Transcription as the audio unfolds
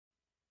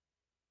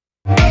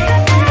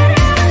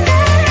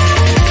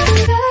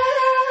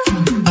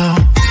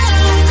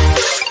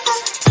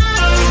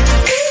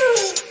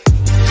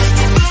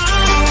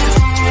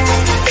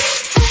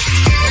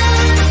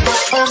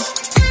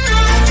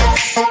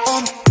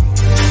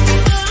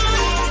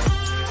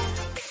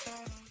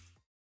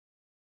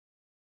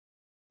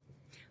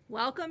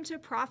Welcome to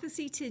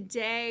Prophecy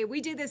Today. We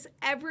do this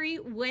every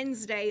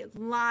Wednesday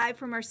live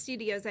from our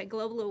studios at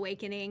Global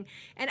Awakening,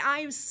 and I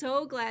am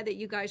so glad that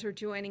you guys are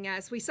joining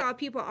us. We saw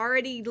people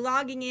already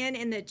logging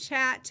in the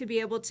chat to be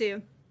able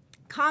to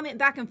comment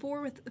back and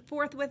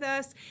forth with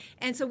us.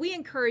 And so we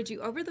encourage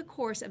you over the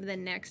course of the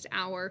next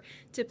hour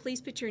to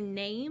please put your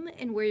name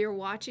and where you're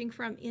watching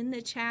from in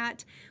the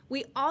chat.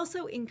 We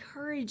also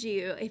encourage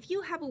you, if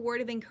you have a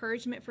word of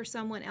encouragement for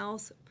someone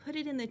else, put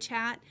it in the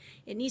chat.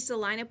 It needs to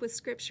line up with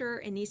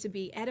scripture. It needs to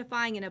be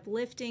edifying and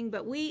uplifting,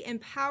 but we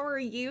empower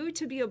you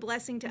to be a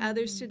blessing to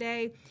others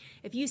today.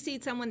 If you see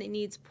someone that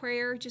needs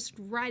prayer, just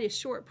write a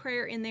short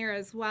prayer in there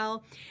as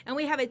well. And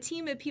we have a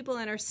team of people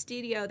in our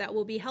studio that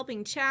will be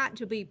helping chat,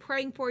 to be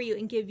praying for you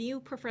and give you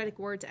prophetic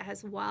words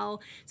as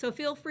well. So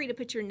feel free to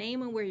put your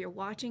name and where you're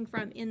watching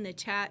from in the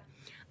chat.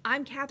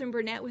 I'm Catherine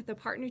Burnett with the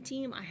partner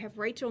team. I have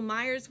Rachel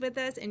Myers with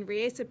us and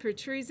Riesa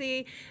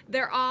Petruzzi.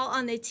 They're all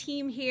on the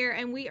team here,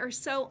 and we are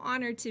so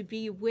honored to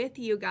be with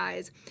you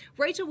guys.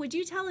 Rachel, would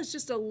you tell us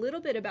just a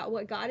little bit about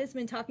what God has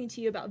been talking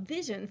to you about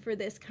vision for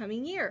this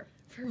coming year?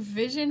 For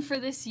vision for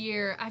this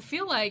year, I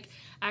feel like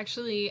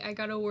actually I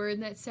got a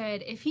word that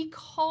said, if he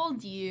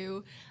called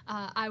you,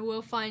 I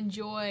will find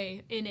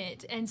joy in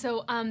it. And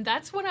so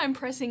that's what I'm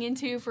pressing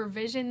into for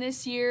vision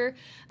this year.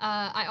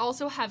 I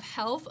also have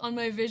health on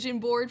my vision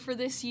board for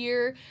this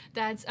year.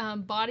 That's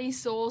body,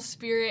 soul,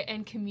 spirit,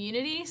 and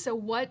community. So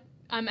what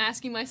I'm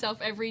asking myself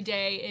every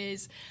day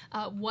is,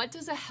 what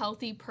does a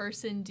healthy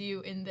person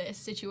do in this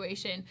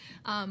situation?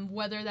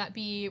 Whether that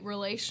be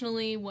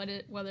relationally,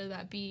 whether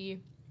that be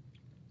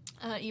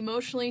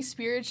emotionally,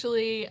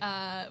 spiritually,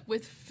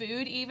 with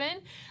food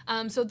even.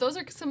 So those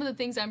are some of the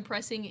things I'm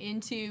pressing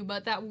into,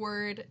 but that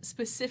word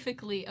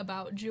specifically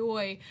about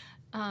joy,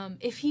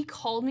 if he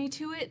called me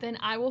to it, then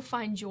I will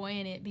find joy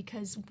in it,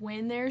 because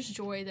when there's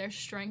joy, there's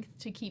strength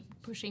to keep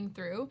pushing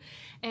through.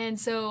 And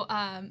so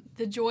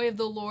the joy of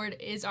the Lord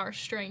is our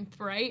strength,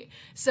 right?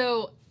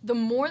 So the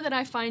more that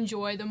I find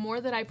joy, the more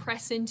that I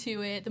press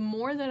into it, the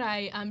more that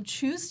I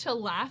choose to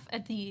laugh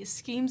at the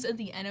schemes of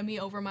the enemy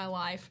over my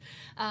life,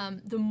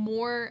 the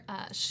more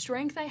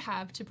strength I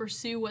have to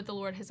pursue what the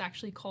Lord has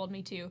actually called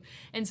me to.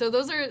 And so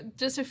those are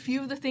just a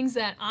few of the things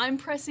that I'm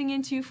pressing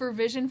into for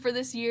vision for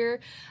this year.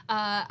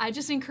 I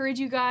just encourage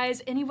you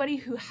guys, anybody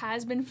who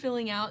has been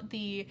filling out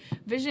the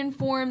vision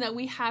form that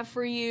we have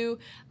for you,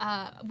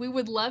 we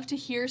would love to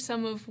hear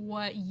some of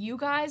what you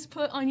guys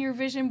put on your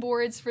vision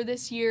boards for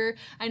this year.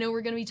 I know we're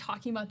going to be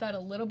talking about that a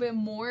little bit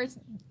more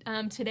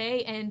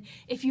today, and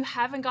if you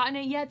haven't gotten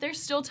it yet,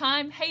 there's still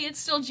time. Hey, it's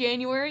still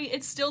January.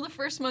 It's still the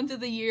first month of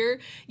the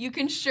year. You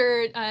can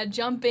sure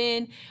jump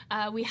in.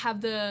 We have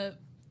the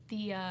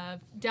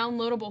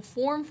downloadable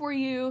form for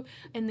you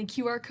and the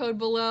QR code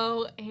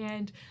below,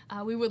 and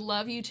we would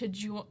love you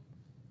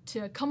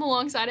to come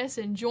alongside us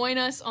and join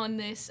us on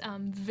this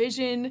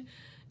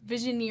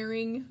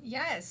visioneering.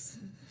 Yes.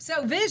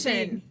 So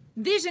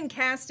vision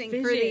casting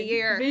for the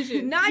year,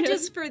 not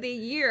just for the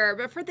year,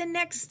 but for the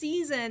next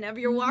season of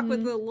your walk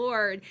with the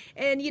Lord.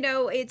 And, you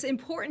know, it's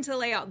important to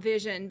lay out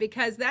vision,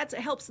 because that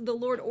helps the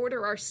Lord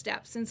order our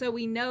steps. And so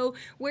we know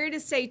where to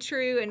stay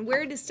true and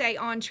where to stay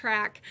on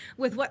track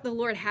with what the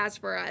Lord has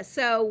for us.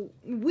 So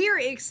we're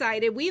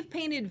excited. We've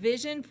painted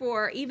vision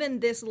for even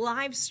this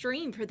live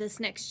stream for this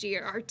next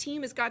year. Our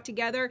team has got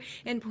together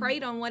and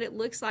prayed on what it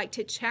looks like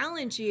to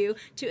challenge you,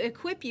 to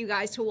equip you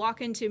guys to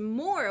walk into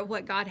more of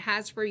what God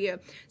has for you.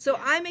 So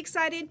I'm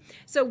excited.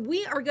 So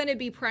we are going to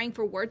be praying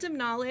for words of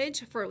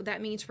knowledge. That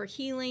means for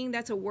healing.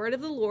 That's a word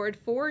of the Lord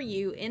for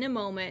you in a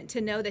moment,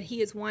 to know that he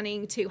is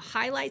wanting to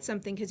highlight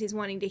something because he's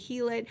wanting to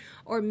heal it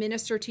or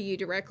minister to you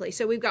directly.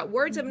 So we've got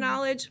words of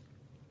knowledge.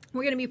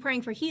 We're going to be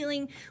praying for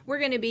healing. We're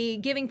going to be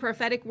giving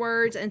prophetic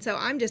words. And so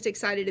I'm just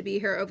excited to be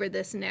here over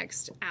this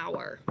next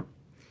hour.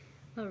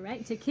 All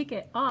right, to kick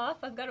it off,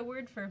 I've got a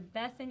word for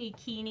Bethany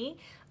Keeney.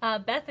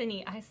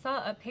 Bethany, I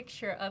saw a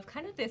picture of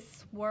kind of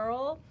this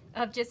swirl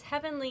of just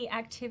heavenly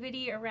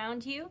activity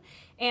around you.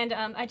 And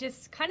I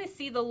just kind of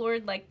see the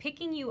Lord like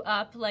picking you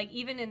up, like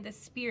even in the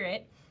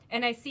spirit.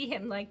 And I see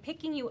him like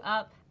picking you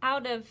up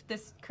out of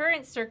this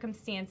current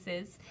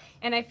circumstances.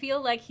 And I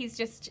feel like he's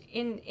just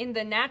in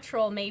the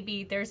natural,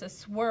 maybe there's a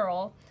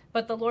swirl,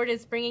 but the Lord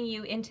is bringing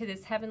you into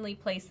this heavenly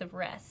place of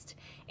rest.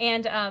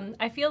 And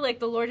I feel like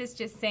the Lord is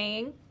just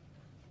saying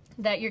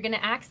that you're going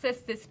to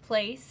access this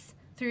place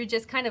through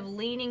just kind of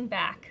leaning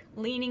back.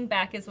 Leaning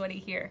back is what I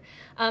hear.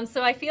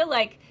 So I feel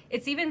like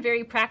it's even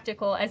very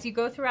practical. As you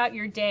go throughout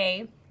your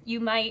day, you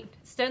might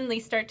suddenly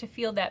start to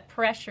feel that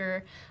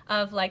pressure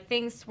of like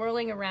things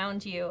swirling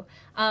around you.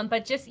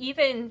 But just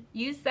even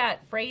use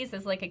that phrase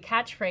as like a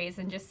catchphrase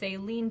and just say,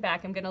 lean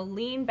back. I'm going to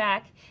lean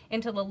back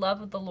into the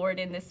love of the Lord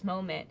in this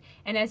moment.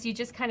 And as you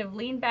just kind of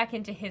lean back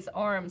into his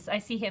arms, I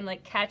see him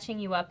like catching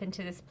you up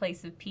into this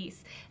place of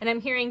peace. And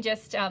I'm hearing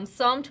just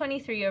Psalm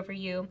 23 over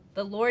you.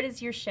 The Lord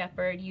is your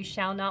shepherd, you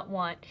shall not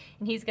want.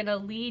 And he's going to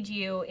lead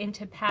you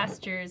into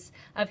pastures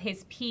of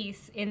his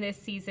peace in this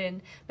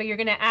season. But you're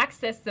going to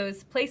access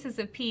those places places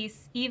of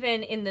peace,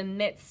 even in the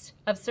midst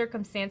of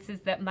circumstances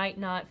that might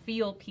not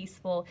feel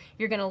peaceful.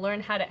 You're going to learn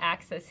how to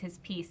access his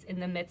peace in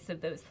the midst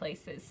of those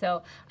places.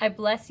 So I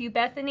bless you,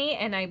 Bethany,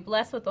 and I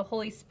bless what the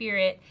Holy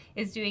Spirit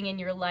is doing in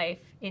your life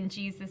in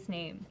Jesus'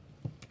 name.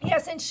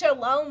 Yes, and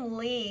Shalom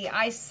Lee,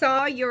 I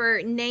saw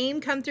your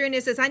name come through and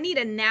it says, I need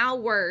a now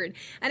word.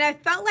 And I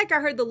felt like I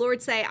heard the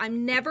Lord say,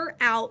 I'm never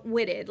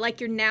outwitted.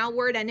 Like your now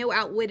word, I know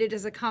outwitted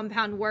is a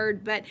compound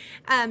word, but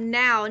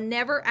now,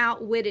 never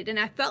outwitted. And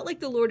I felt like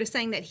the Lord is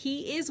saying that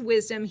he is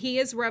wisdom, he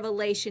is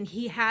revelation,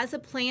 he has a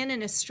plan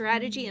and a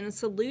strategy and a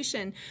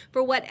solution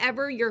for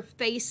whatever you're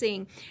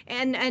facing.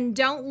 And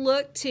don't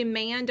look to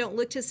man, don't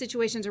look to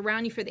situations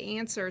around you for the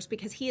answers,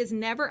 because he is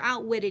never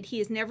outwitted, he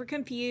is never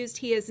confused,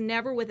 he is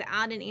never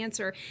without an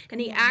answer,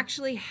 and he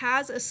actually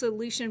has a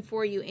solution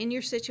for you in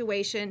your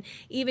situation,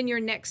 even your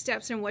next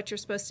steps and what you're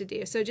supposed to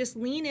do. So just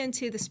lean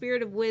into the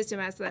spirit of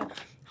wisdom as the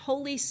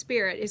Holy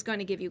Spirit is going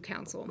to give you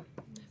counsel.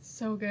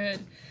 So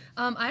good.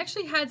 I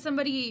actually had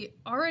somebody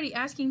already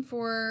asking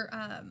for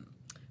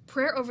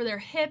prayer over their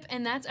hip,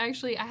 and that's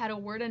actually, I had a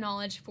word of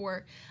knowledge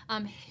for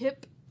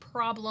hip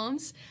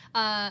problems,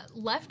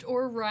 left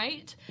or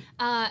right.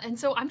 And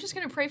so I'm just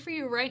going to pray for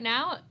you right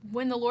now.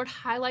 When the Lord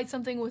highlights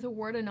something with a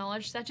word of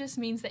knowledge, that just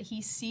means that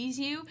he sees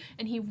you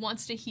and he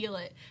wants to heal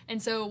it.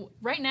 And so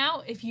right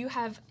now, if you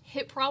have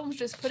hip problems,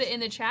 just put it in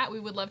the chat. We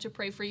would love to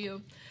pray for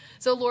you.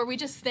 So Lord, we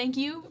just thank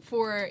you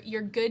for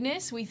your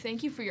goodness. We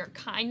thank you for your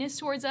kindness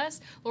towards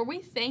us. Lord, we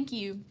thank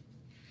you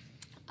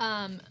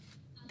that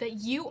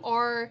you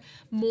are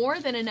more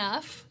than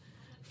enough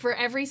for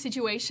every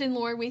situation.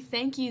 Lord, we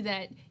thank you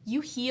that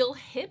you heal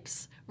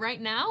hips right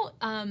now.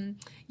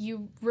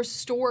 You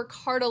restore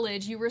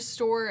cartilage, you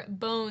restore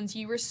bones,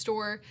 you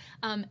restore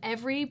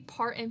every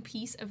part and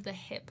piece of the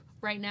hip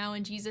right now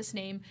in Jesus'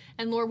 name.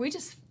 And Lord, we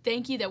just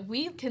thank you that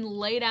we can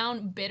lay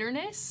down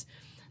bitterness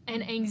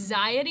and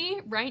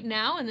anxiety right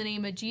now in the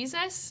name of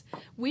Jesus.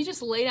 We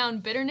just lay down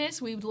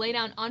bitterness, we lay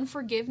down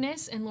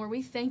unforgiveness, and Lord,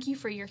 we thank you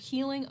for your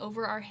healing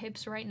over our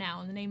hips right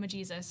now in the name of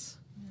Jesus.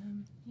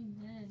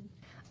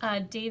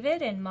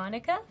 David and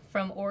Monica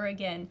from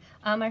Oregon.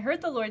 I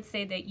heard the Lord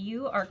say that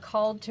you are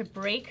called to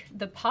break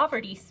the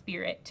poverty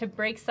spirit, to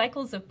break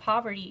cycles of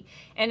poverty.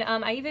 And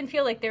I even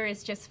feel like there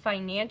is just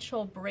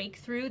financial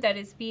breakthrough that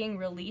is being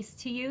released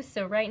to you.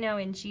 So right now,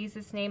 in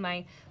Jesus' name,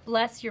 I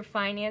bless your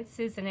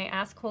finances, and I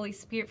ask Holy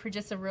Spirit for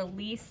just a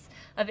release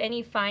of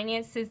any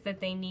finances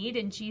that they need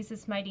in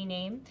Jesus' mighty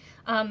name.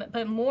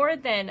 But more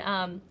than,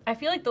 I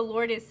feel like the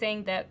Lord is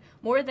saying that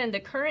more than the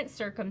current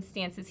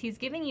circumstances, he's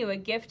giving you a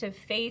gift of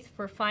faith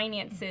for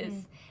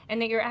finances,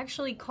 and that you're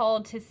actually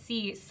called to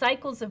see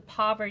cycles of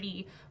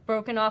poverty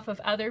broken off of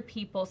other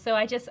people. So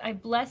I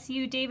bless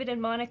you, David and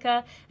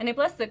Monica, and I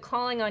bless the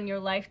calling on your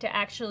life to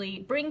actually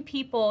bring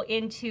people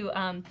into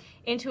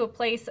a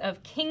place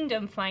of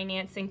kingdom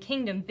finance and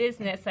kingdom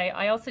business.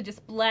 I also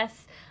just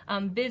bless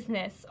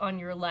business on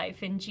your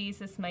life in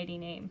Jesus' mighty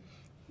name.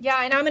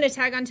 Yeah, and I'm going to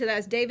tag onto that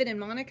as David and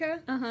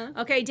Monica.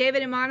 Okay,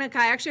 David and Monica,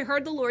 I actually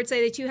heard the Lord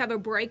say that you have a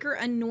breaker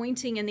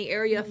anointing in the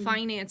area of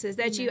finances,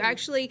 that you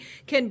actually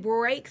can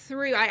break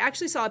through. I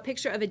actually saw a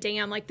picture of a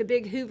dam, like the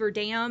big Hoover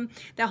Dam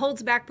that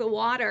holds back the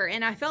water,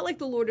 and I felt like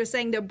the Lord was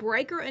saying the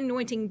breaker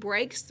anointing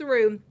breaks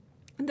through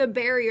the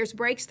barriers,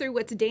 breaks through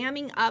what's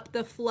damming up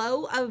the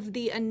flow of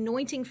the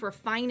anointing for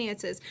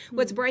finances,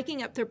 what's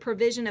breaking up the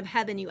provision of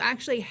heaven. You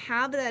actually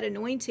have that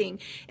anointing,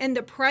 and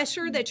the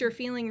pressure that you're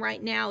feeling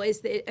right now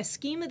is a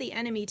scheme of the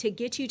enemy to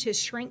get you to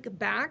shrink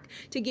back,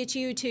 to get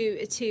you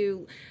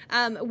to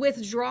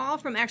withdraw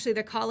from actually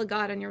the call of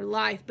God on your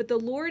life. But the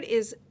Lord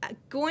is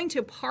going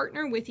to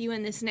partner with you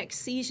in this next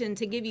season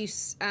to give you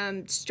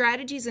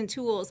strategies and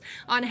tools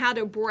on how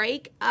to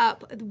break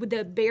up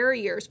the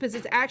barriers, because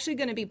it's actually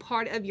going to be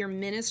part of your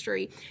ministry.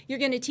 You're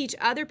going to teach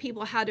other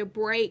people how to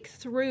break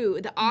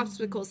through the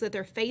obstacles that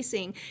they're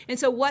facing. And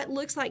so what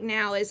looks like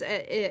now is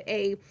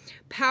a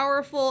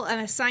powerful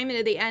assignment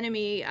of the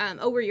enemy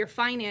over your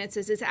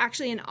finances is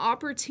actually an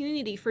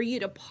opportunity for you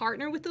to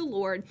partner with the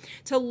Lord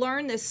to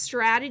learn the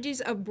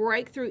strategies of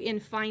breakthrough in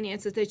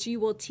finances that you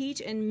will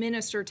teach and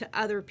minister to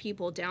other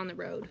people down the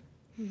road.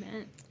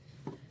 Amen.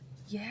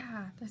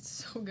 Yeah, that's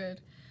so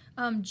good.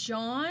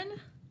 John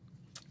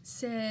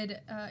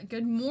said,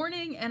 good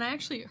morning, and I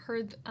actually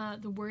heard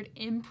the word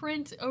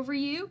imprint over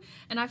you,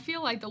 and I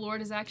feel like the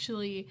Lord is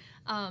actually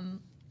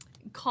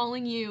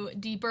calling you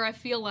deeper. I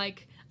feel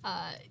like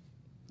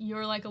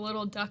you're like a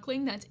little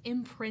duckling that's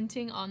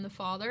imprinting on the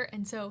Father,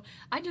 and so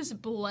I just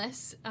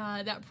bless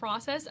that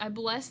process. I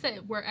bless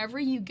that wherever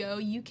you go,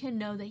 you can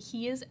know that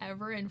He is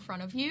ever in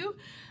front of you.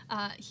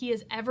 He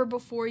is ever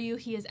before you.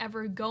 He is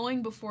ever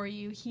going before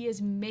you. He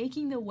is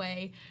making the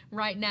way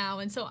right now,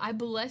 and so I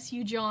bless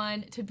you,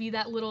 John, to be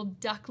that little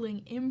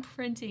duckling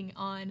imprinting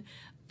on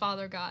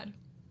Father God.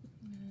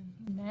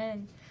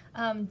 Amen.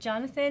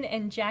 Jonathan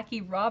and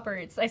Jackie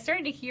Roberts. I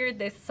started to hear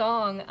this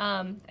song.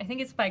 I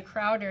think it's by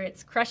Crowder.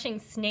 It's Crushing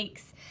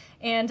Snakes.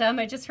 And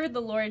I just heard the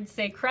Lord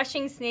say,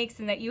 crushing snakes,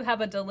 and that you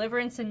have a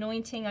deliverance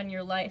anointing on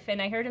your life. And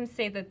I heard him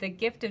say that the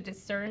gift of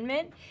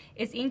discernment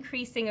is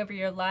increasing over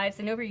your lives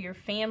and over your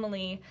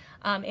family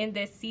in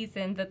this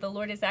season, that the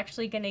Lord is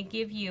actually going to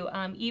give you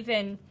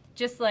even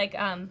just like,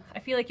 I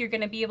feel like you're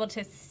going to be able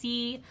to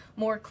see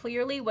more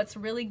clearly what's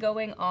really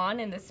going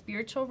on in the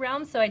spiritual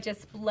realm. So I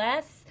just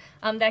bless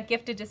that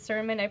gift of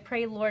discernment. I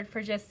pray, Lord,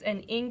 for just an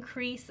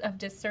increase of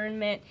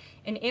discernment,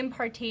 an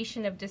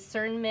impartation of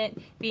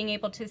discernment, being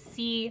able to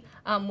see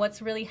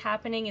what's really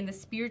happening in the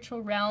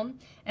spiritual realm.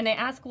 And I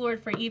ask,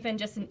 Lord, for even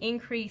just an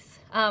increase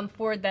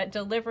for that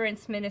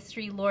deliverance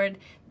ministry, Lord.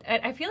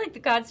 I feel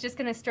like God's just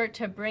going to start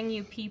to bring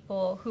you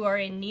people who are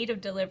in need of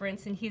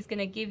deliverance, and he's going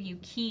to give you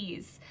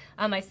keys.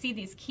 I see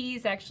these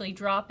keys actually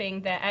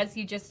dropping, that as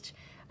you just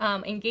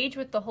engage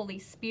with the Holy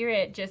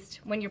Spirit, just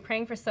when you're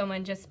praying for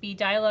someone, just be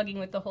dialoguing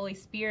with the Holy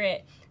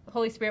Spirit.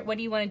 Holy Spirit, what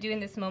do you want to do in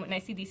this moment? And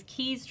I see these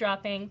keys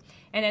dropping,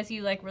 and as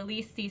you like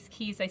release these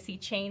keys, I see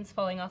chains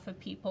falling off of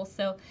people.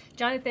 So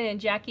Jonathan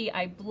and Jackie,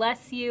 I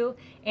bless you,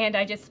 and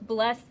I just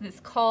bless this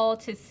call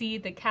to see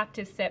the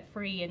captive set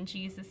free in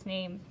Jesus'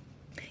 name.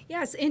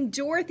 Yes, and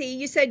Dorothy,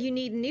 you said you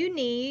need new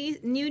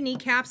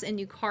kneecaps, and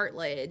new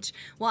cartilage.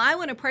 Well, I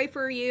want to pray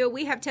for you.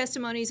 We have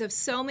testimonies of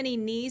so many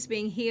knees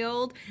being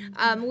healed.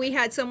 We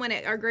had someone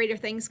at our Greater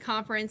Things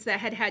conference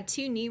that had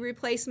 2 knee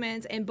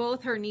replacements, and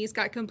both her knees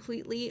got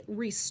completely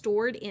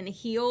restored and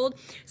healed.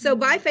 So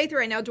by faith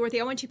right now,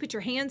 Dorothy, I want you to put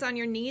your hands on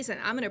your knees,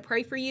 and I'm going to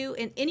pray for you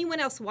and anyone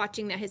else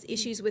watching that has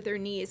issues with their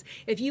knees.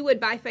 If you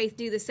would, by faith,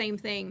 do the same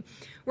thing.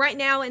 Right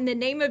now, in the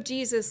name of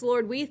Jesus,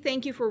 Lord, we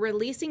thank you for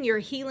releasing your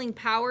healing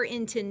power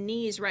into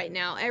knees right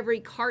now. Every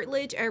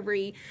cartilage,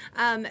 every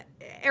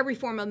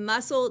form of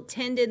muscle,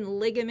 tendon,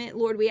 ligament,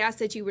 Lord, we ask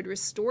that you would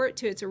restore it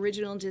to its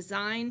original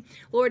design.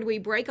 Lord, we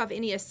break off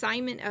any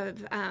assignment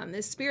of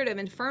the spirit of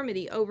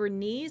infirmity over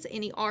knees.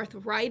 Any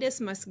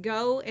arthritis must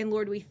go. And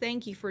Lord, we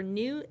thank you for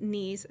new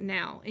knees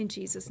now, in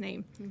Jesus'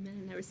 name.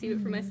 Amen. I receive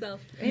it for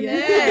myself.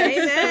 Amen.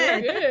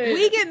 Amen. Good.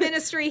 We get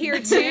ministry here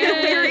too.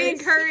 We're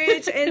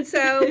encouraged. And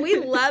so we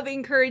love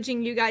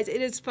encouraging you guys.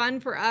 It is fun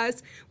for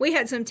us. We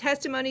had some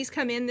testimonies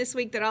come in this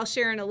week that I'll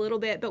share in a little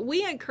bit, but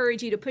we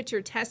encourage you to put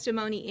your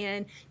testimony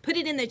in, put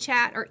it in the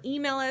chat, or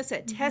email us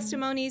at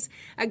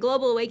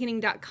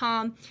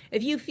testimonies@globalawakening.com.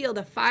 If you feel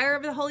the fire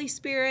of the Holy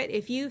Spirit,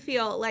 if you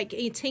feel like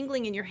a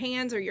tingling in your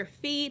hands or your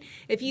feet,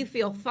 if you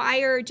feel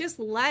fire, just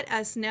let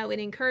us know. It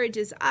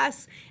encourages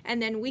us,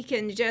 and then we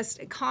can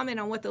just comment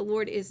on what the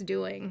Lord is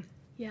doing.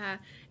 Yeah,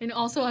 and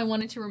also I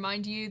wanted to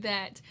remind you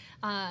that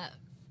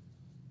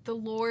the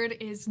Lord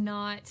is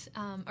not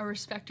a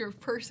respecter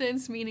of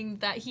persons, meaning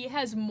that he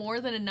has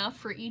more than enough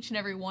for each and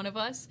every one of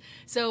us.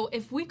 So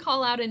if we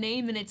call out a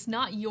name and it's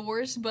not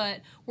yours, but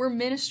we're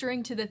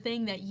ministering to the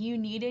thing that you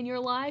need in your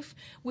life,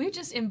 we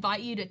just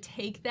invite you to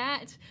take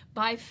that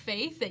by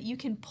faith, that you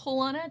can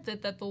pull on it,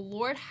 that the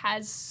Lord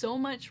has so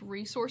much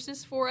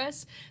resources for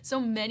us,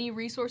 so many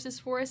resources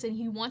for us, and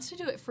he wants to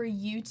do it for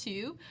you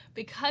too,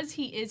 because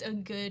he is a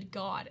good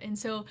God. And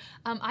so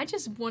I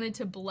just wanted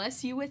to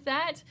bless you with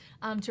that,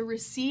 to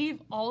receive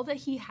all that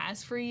he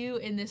has for you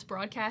in this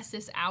broadcast,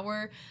 this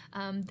hour,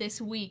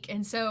 this week.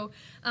 And so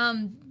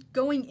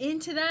going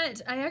into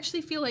that, I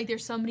actually feel like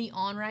there's somebody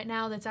on right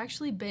now that's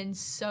actually been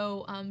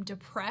so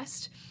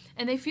depressed,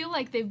 and they feel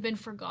like they've been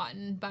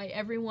forgotten by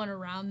everyone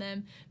around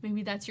them.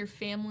 Maybe that's your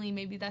family,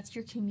 maybe that's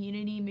your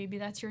community, maybe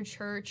that's your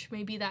church,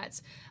 maybe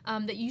that's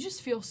that you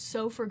just feel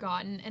so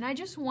forgotten. And I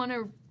just want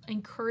to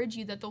encourage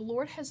you that the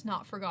Lord has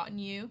not forgotten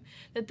you,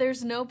 that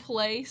there's no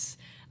place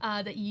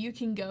that you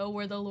can go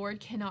where the Lord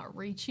cannot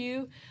reach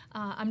you.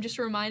 I'm just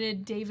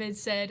reminded, David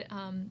said,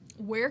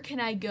 where can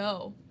I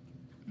go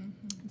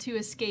to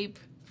escape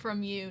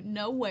from you?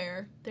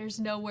 Nowhere. There's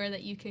nowhere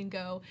that you can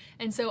go.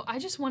 And so I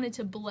just wanted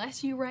to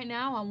bless you right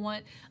now.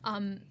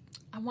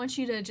 I want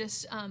you to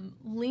just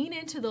lean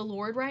into the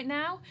Lord right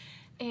now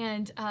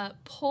and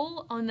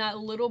pull on that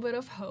little bit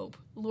of hope.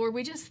 Lord,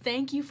 we just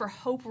thank you for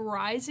hope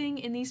rising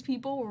in these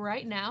people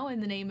right now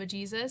in the name of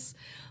Jesus.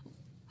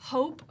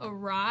 Hope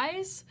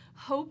arise.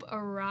 Hope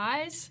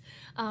arise.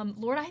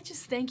 Lord, I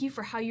just thank you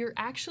for how you're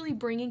actually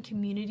bringing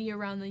community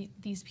around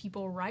these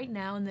people right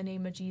now in the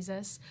name of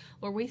Jesus.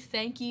 Lord, we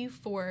thank you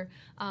for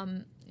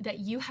that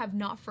you have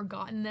not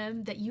forgotten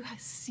them, that you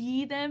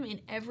see them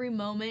in every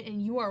moment,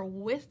 and you are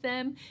with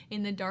them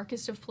in the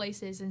darkest of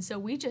places. And so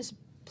we just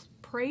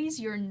praise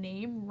your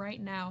name right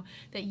now,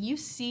 that you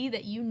see,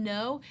 that you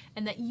know,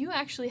 and that you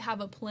actually have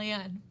a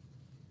plan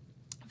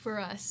for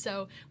us.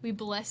 So we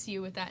bless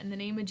you with that in the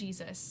name of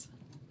Jesus.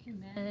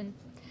 Amen.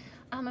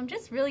 I'm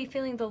just really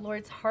feeling the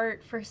Lord's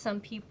heart for some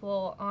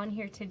people on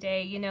here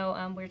today. You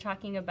know, we're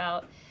talking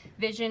about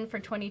vision for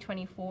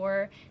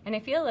 2024, and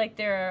I feel like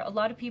there are a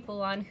lot of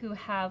people on who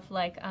have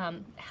like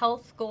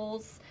health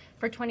goals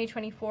for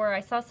 2024.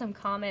 I saw some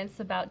comments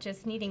about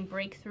just needing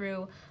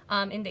breakthrough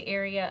in the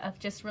area of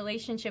just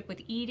relationship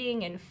with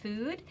eating and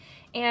food,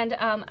 and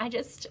I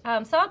just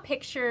saw a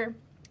picture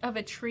of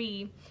a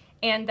tree,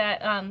 and that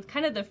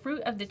kind of the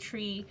fruit of the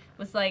tree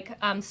was like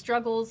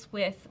struggles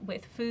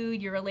with food,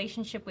 your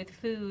relationship with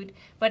food,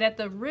 but at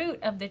the root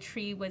of the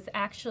tree was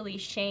actually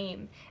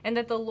shame, and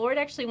that the Lord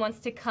actually wants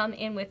to come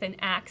in with an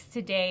axe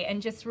today and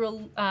just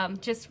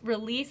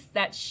release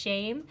that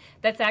shame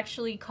that's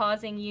actually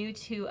causing you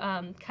to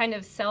kind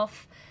of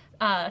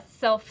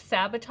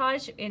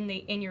self-sabotage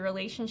in your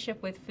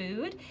relationship with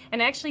food.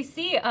 And I actually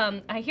see,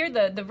 I hear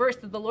the verse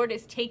that the Lord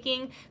is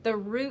taking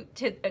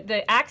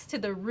the axe to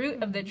the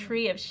root of the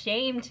tree of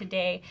shame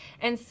today.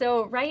 And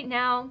so right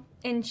now,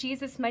 in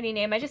Jesus' mighty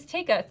name, I just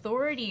take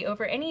authority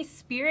over any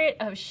spirit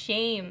of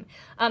shame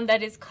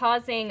that is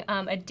causing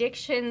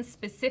addictions,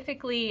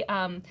 specifically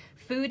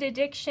food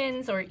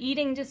addictions or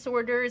eating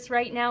disorders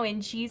right now in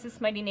Jesus'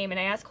 mighty name. And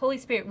I ask, Holy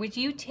Spirit, would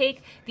you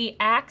take the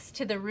axe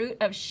to the root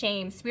of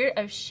shame, spirit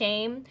of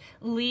shame,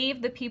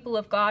 leave the people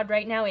of God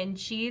right now in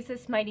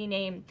Jesus' mighty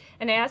name.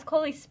 And I ask,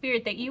 Holy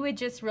Spirit, that you would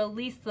just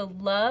release the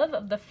love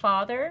of the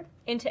Father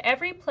into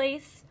every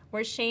place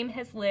where shame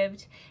has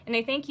lived. And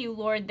I thank you,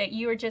 Lord, that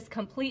you are just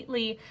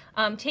completely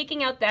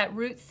taking out that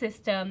root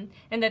system,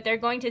 and that they're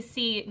going to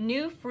see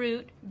new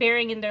fruit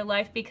bearing in their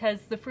life, because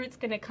the fruit's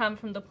going to come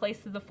from the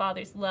place of the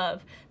Father's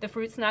love. The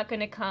fruit's not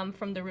going to come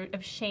from the root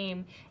of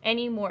shame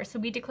anymore. So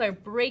we declare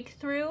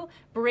breakthrough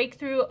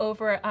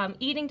over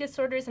eating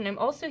disorders, and I'm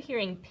also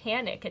hearing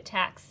panic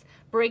attacks,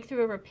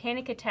 breakthrough over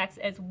panic attacks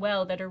as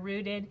well that are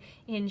rooted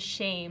in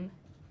shame.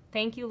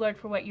 Thank you, Lord,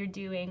 for what you're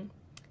doing.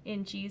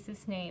 In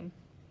Jesus' name.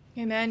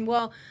 Amen.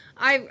 Well,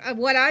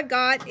 what I've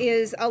got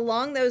is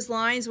along those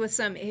lines with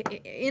some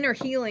inner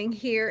healing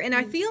here. And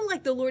I feel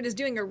like the Lord is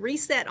doing a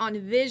reset on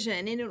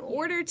vision. And in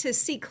order to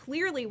see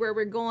clearly where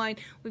we're going,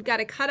 we've got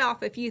to cut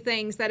off a few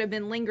things that have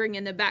been lingering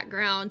in the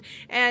background.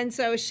 And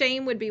so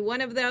shame would be one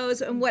of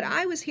those. And what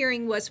I was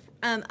hearing was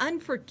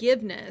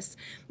unforgiveness,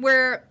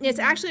 where it's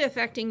actually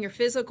affecting your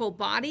physical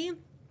body.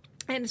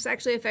 And it's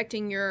actually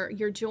affecting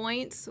your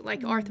joints,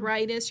 like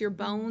arthritis, your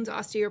bones,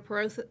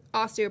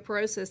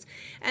 osteoporosis.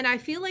 And I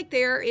feel like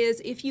there is,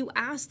 if you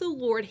ask the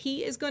Lord,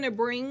 he is going to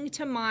bring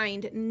to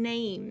mind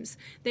names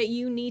that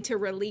you need to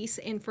release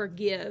and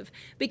forgive.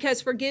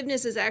 Because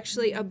forgiveness is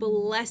actually a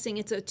blessing.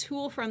 It's a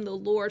tool from the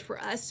Lord for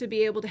us to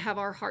be able to have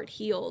our heart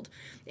healed.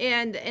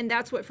 And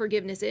that's what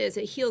forgiveness is.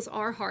 It heals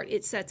our heart.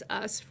 It sets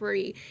us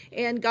free.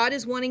 And God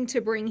is wanting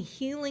to bring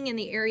healing in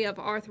the area of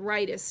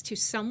arthritis to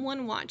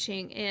someone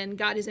watching. And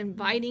God is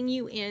inviting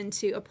you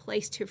into a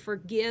place to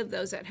forgive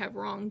those that have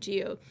wronged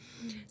you.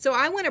 So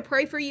I want to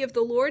pray for you. If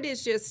the Lord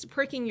is just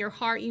pricking your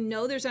heart, you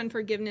know there's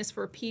unforgiveness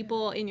for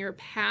people in your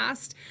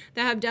past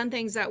that have done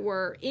things that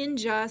were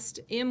unjust,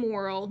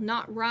 immoral,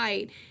 not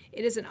right.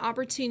 It is an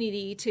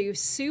opportunity to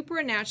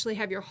supernaturally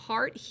have your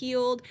heart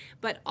healed,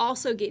 but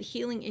also get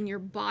healing in your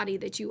body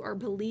that you are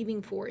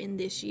believing for in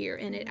this year.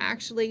 And it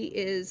actually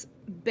is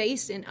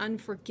based in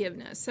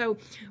unforgiveness. So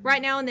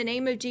right now, in the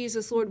name of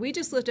Jesus, Lord, we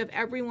just lift up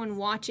everyone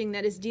watching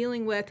that is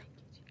dealing with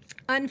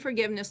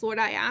unforgiveness. Lord,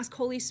 I ask,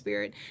 Holy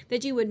Spirit,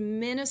 that you would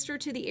minister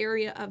to the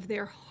area of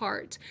their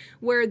heart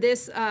where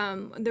this,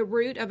 the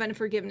root of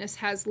unforgiveness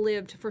has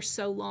lived for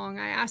so long.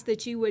 I ask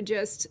that you would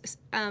just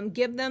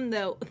give them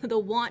the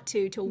want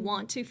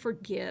to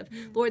forgive.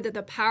 Lord, that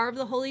the power of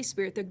the Holy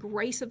Spirit, the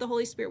grace of the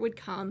Holy Spirit would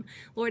come.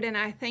 Lord, and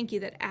I thank you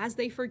that as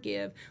they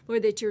forgive,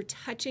 Lord, that you're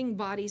touching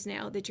bodies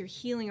now, that you're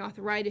healing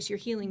arthritis, you're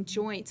healing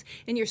joints,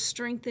 and you're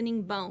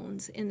strengthening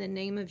bones in the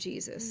name of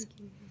Jesus.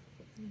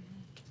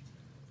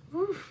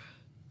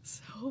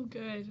 So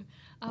good.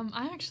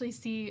 I actually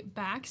see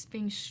backs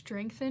being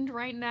strengthened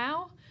right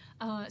now.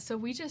 So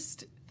we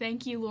just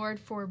thank you, Lord,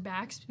 for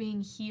backs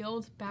being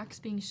healed, backs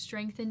being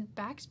strengthened,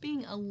 backs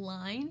being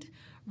aligned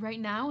right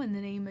now in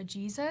the name of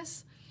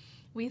Jesus.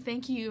 We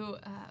thank you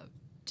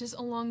just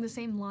along the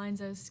same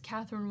lines as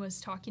Catherine was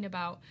talking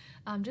about.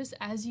 Just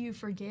as you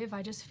forgive,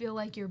 I just feel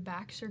like your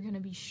backs are going to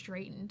be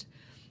straightened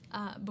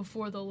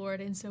before the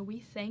Lord. And so we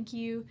thank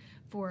you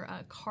for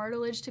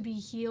cartilage to be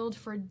healed,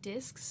 for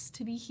discs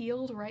to be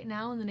healed right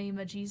now in the name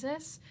of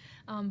Jesus,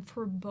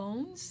 for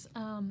bones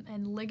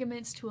and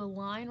ligaments to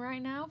align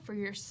right now, for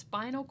your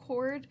spinal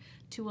cord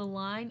to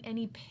align,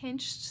 any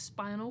pinched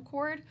spinal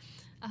cord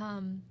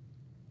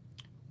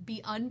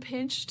be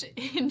unpinched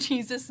in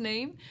Jesus'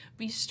 name,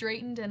 be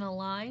straightened and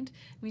aligned.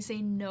 We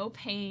say no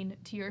pain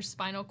to your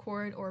spinal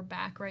cord or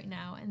back right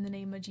now in the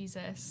name of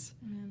Jesus.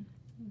 Amen.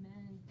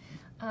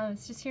 I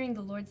was just hearing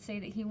the Lord say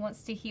that he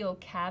wants to heal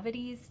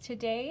cavities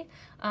today.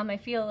 I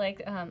feel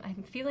like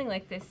I'm feeling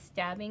like this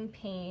stabbing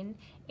pain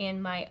in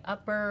my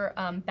upper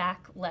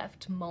back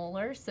left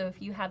molar. So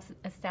if you have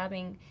a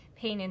stabbing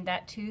pain in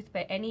that tooth,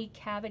 but any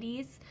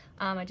cavities,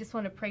 I just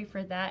want to pray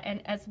for that.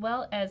 And as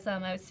well as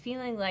I was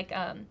feeling like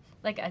a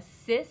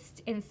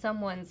cyst in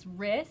someone's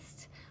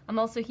wrist. I'm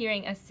also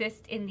hearing a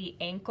cyst in the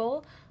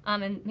ankle,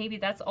 and maybe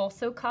that's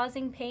also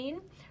causing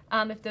pain.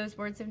 If those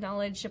words of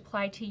knowledge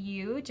apply to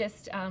you,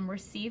 just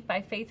receive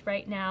by faith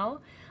right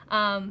now.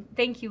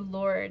 Thank you,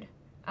 Lord,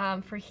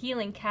 for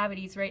healing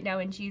cavities right now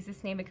in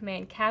Jesus' name. I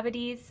command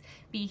cavities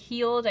be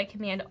healed. I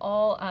command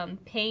all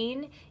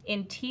pain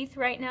in teeth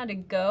right now to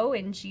go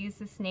in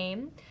Jesus'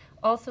 name.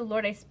 Also,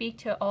 Lord, I speak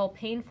to all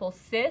painful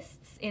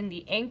cysts in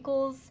the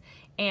ankles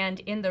and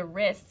in the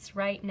wrists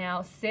right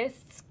now.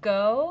 Cysts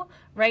go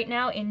right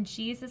now in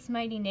Jesus'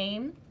 mighty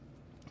name.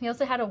 We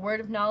also had a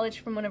word of knowledge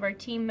from one of our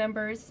team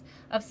members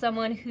of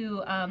someone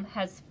who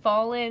has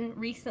fallen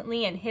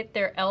recently and hit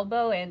their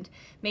elbow, and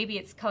maybe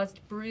it's caused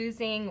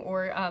bruising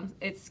or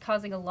it's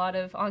causing a lot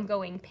of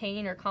ongoing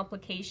pain or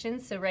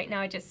complications. So right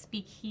now I just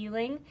speak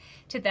healing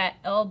to that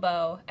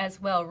elbow as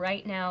well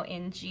right now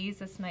in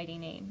Jesus' mighty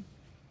name.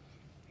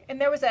 And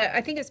there was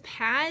I think it's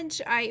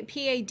Padge,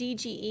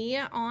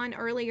 Padge on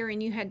earlier,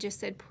 and you had just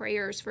said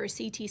prayers for a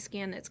CT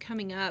scan that's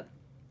coming up.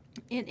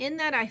 And in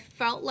that, I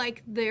felt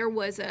like there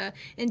was a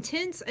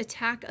intense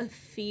attack of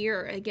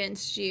fear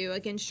against you,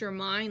 against your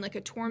mind, like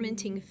a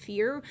tormenting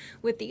fear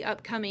with the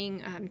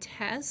upcoming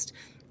test.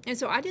 And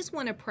so I just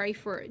want to pray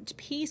for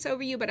peace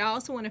over you, but I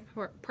also want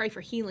to pray for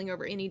healing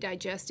over any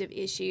digestive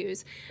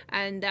issues,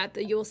 and that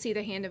you'll see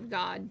the hand of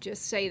God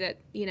just say that,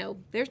 you know,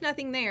 there's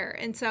nothing there.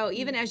 And so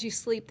even as you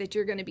sleep, that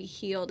you're going to be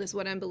healed is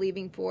what I'm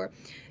believing for.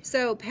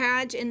 So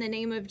Padge, in the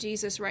name of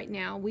Jesus right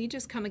now, we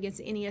just come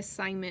against any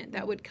assignment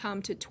that would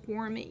come to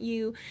torment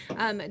you,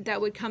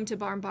 that would come to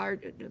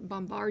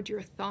bombard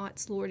your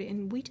thoughts, Lord.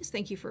 And we just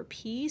thank you for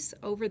peace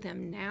over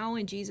them now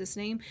in Jesus'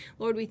 name.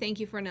 Lord, we thank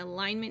you for an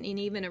alignment and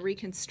even a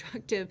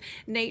reconstructive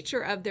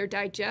nature of their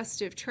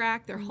digestive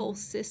tract, their whole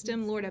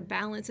system, Lord, a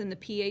balance in the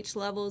pH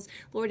levels,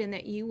 Lord, and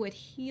that you would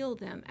heal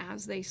them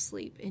as they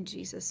sleep in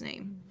Jesus'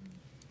 name.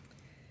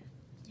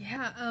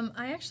 Yeah,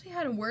 I actually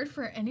had a word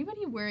for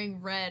anybody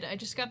wearing red. I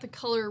just got the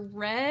color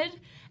red,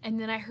 and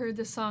then I heard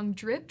the song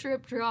Drip,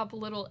 Drip, Drop, a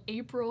little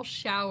April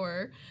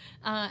shower.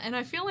 And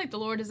I feel like the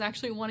Lord is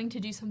actually wanting to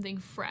do something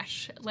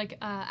fresh, like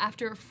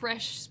after a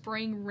fresh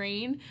spring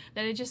rain,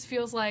 that it just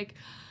feels like,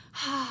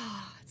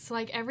 it's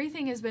like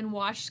everything has been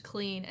washed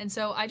clean. And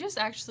so I just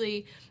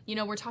actually, you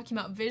know, we're talking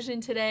about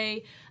vision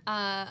today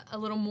a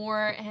little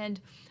more, and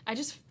I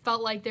just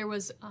felt like there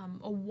was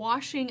a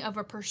washing of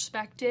a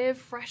perspective,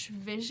 fresh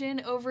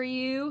vision over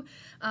you,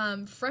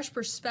 fresh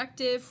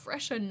perspective,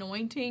 fresh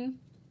anointing,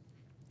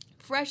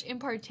 fresh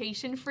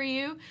impartation for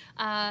you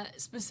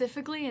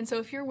specifically. And so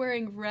if you're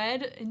wearing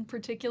red in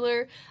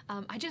particular,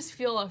 I just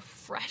feel a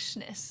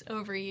freshness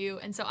over you.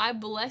 And so I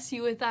bless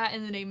you with that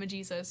in the name of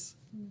Jesus.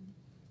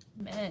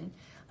 Amen.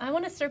 I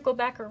want to circle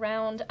back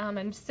around.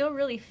 I'm still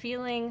really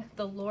feeling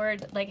the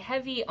Lord like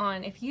heavy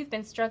on if you've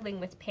been struggling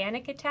with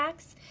panic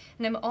attacks,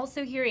 and I'm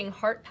also hearing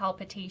heart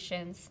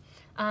palpitations.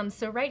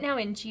 So right now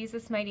in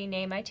Jesus' mighty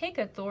name, I take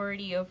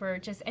authority over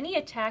just any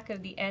attack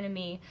of the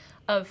enemy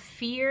of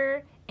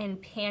fear and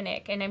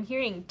panic, and I'm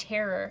hearing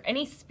terror.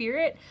 Any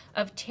spirit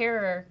of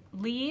terror,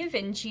 leave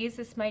in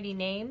Jesus' mighty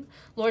name.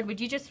 Lord,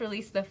 would you just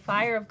release the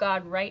fire of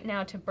God right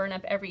now to burn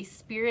up every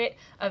spirit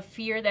of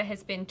fear that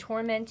has been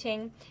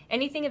tormenting,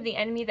 anything of the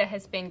enemy that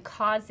has been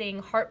causing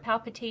heart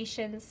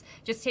palpitations.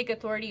 Just take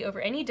authority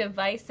over any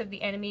device of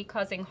the enemy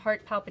causing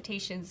heart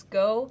palpitations.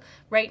 Go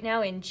right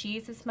now in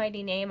Jesus'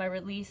 mighty name. I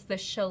release the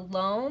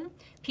shalom,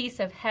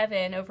 peace of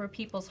heaven over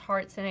people's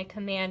hearts, and I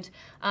command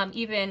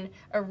even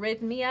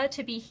arrhythmia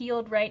to be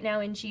healed right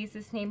now in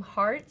Jesus' name.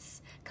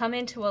 Hearts come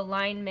into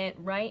alignment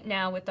right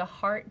now with the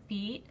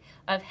heartbeat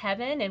of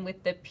heaven and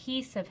with the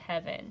peace of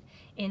heaven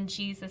in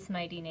Jesus'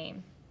 mighty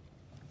name.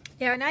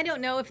 Yeah, and I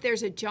don't know if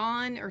there's a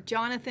John or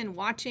Jonathan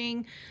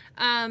watching,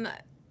 and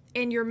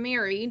you're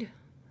married.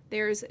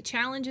 There's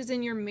challenges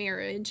in your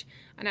marriage,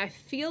 and I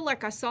feel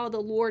like I saw the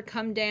Lord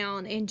come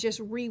down and just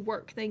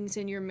rework things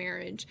in your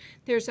marriage.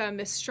 There's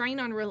a strain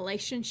on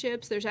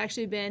relationships. There's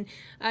actually been,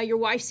 your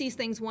wife sees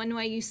things one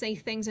way, you say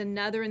things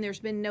another, and there's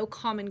been no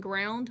common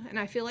ground. And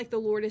I feel like the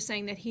Lord is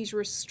saying that he's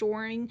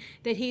restoring,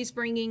 that he's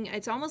bringing,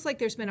 it's almost like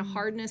there's been a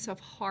hardness of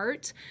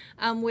heart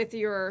with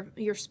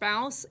your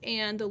spouse,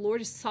 and the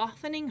Lord is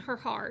softening her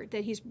heart,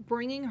 that he's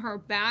bringing her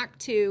back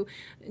to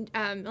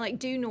like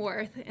due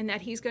north, and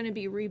that he's going to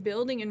be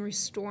rebuilding and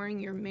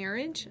restoring your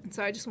marriage. And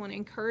so I just want to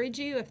encourage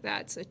you, if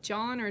that's a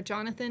John or a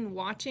Jonathan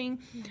watching,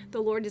 the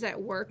Lord is at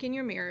work in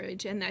your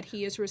marriage, and that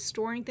he is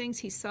restoring things,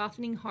 he's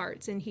softening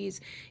hearts, and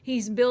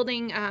he's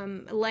building,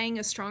 laying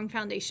a strong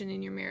foundation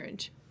in your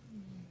marriage.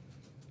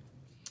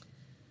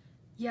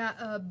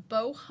 Yeah,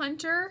 bow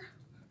hunter,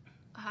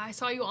 I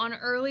saw you on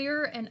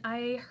earlier, and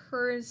I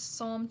heard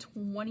Psalm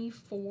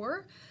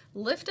 24,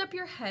 lift up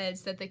your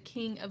heads that the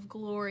King of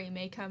glory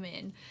may come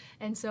in.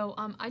 And so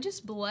I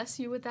just bless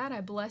you with that.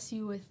 I bless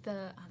you with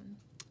the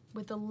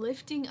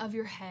lifting of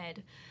your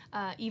head.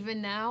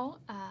 Even now,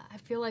 I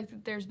feel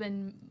like there's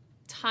been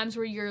times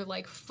where you're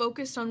like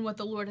focused on what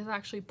the Lord has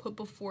actually put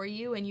before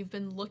you, and you've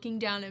been looking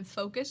down and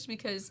focused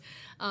because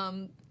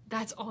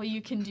that's all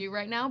you can do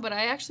right now. But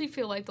I actually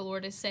feel like the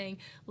Lord is saying,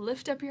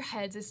 lift up your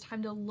heads. It's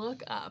time to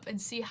look up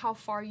and see how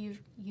far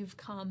you've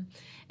come.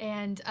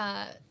 And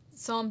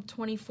Psalm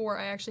 24,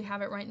 I actually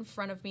have it right in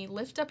front of me.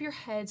 Lift up your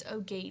heads, O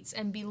gates,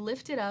 and be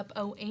lifted up,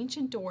 O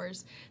ancient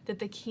doors, that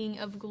the King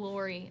of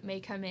glory may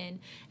come in.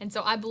 And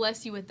so I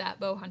bless you with that,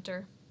 Bow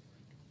Hunter.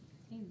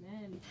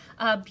 Amen.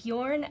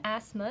 Bjorn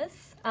Asmus,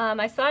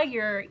 I saw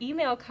your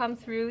email come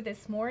through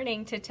this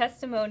morning to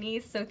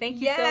testimonies, so thank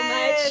you so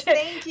much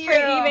thank you. for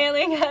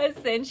emailing us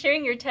and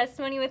sharing your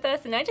testimony with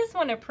us. And I just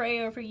want to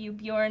pray over you,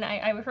 Bjorn.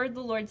 I heard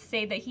the Lord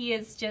say that He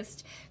is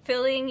just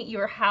filling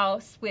your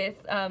house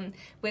with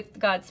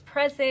God's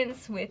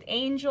presence, with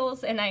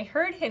angels, and I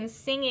heard Him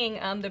singing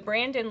the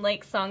Brandon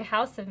Lake song,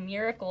 House of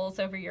Miracles,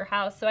 over your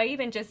house. So I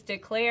even just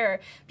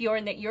declare,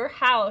 Bjorn, that your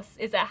house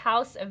is a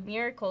house of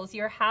miracles.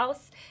 Your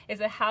house is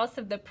a house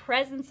of the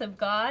presence of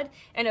God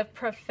and of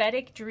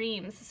prophetic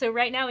dreams. So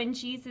right now, in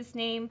Jesus'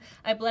 name,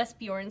 I bless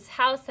Bjorn's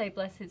house. I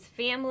bless his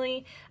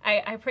family.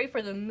 I pray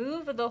for the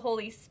move of the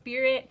Holy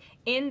Spirit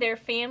in their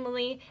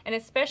family and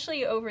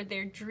especially over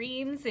their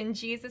dreams in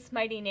Jesus'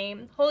 mighty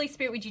name. Holy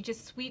Spirit, would you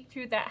just sweep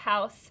through that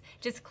house,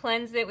 just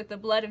cleanse it with the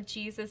blood of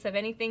Jesus of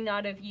anything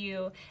not of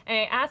you. And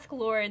I ask,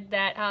 Lord,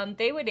 that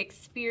they would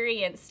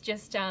experience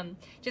just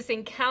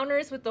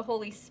encounters with the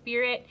Holy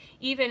Spirit,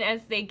 even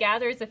as they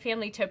gather as a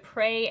family to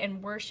pray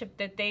and worship,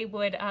 that they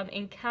would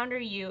encounter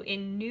you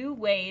in new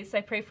ways.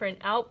 I pray for an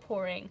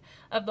outpouring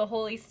of the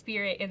Holy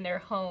Spirit in their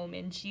home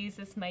in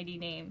Jesus' mighty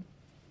name.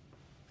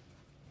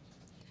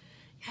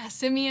 Yeah,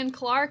 Simeon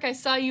Clark, I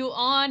saw you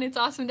on. It's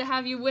awesome to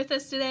have you with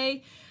us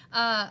today.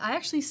 I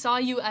actually saw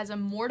you as a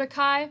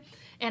Mordecai,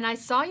 and I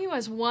saw you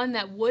as one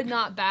that would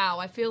not bow.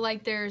 I feel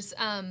like there's,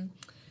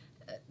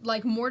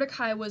 like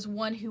Mordecai was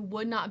one who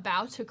would not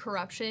bow to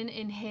corruption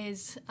in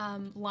his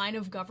line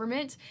of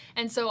government.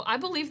 And so I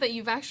believe that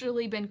you've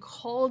actually been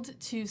called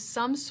to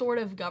some sort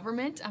of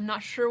government. I'm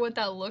not sure what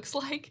that looks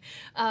like,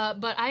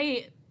 but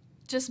I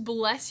just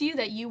bless you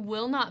that you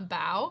will not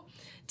bow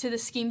to the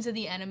schemes of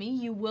the enemy.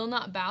 You will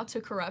not bow to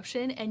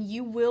corruption, and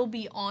you will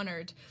be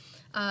honored.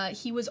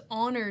 He was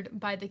honored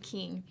by the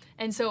King.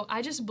 And so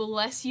I just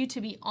bless you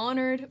to be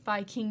honored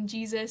by King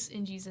Jesus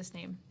in Jesus'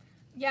 name.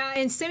 Yeah,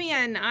 and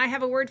Simeon, I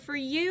have a word for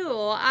you.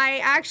 I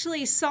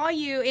actually saw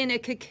you in a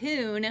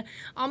cocoon,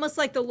 almost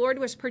like the Lord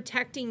was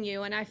protecting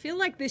you. And I feel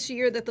like this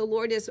year that the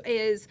Lord is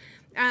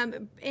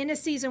in a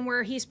season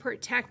where He's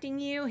protecting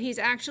you. He's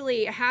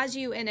actually has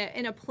you in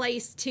a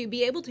place to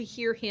be able to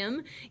hear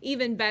Him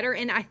even better.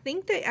 And I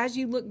think that as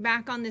you look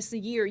back on this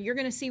year, you're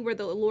going to see where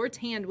the Lord's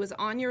hand was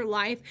on your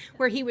life,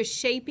 where He was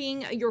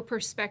shaping your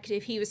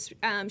perspective. He was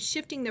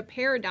shifting the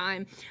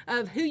paradigm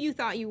of who you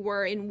thought you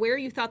were and where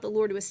you thought the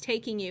Lord was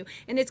taking you.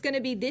 And it's going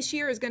to be, this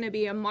year is going to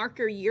be a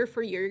marker year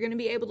for you. You're going to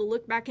be able to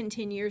look back in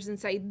 10 years and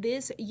say,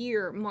 this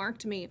year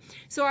marked me.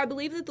 So I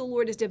believe that the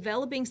Lord is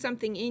developing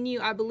something in you.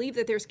 I believe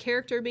that there's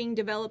character being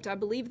developed. I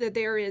believe that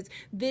there is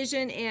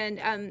vision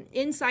and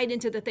insight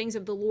into the things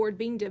of the Lord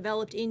being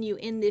developed in you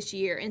in this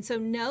year. And so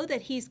know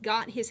that He's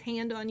got His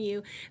hand on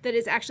you, that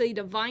is actually a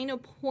divine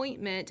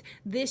appointment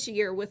this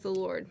year with the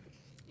Lord.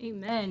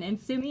 Amen.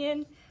 And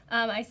Simeon,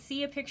 I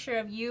see a picture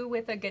of you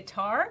with a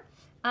guitar.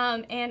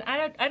 And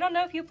I don't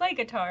know if you play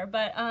guitar,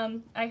 but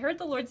I heard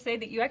the Lord say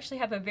that you actually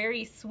have a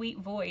very sweet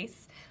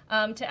voice.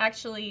 I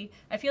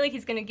feel like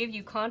He's going to give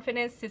you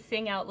confidence to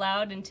sing out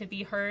loud and to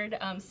be heard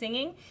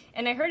singing.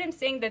 And I heard Him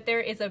saying that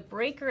there is a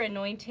breaker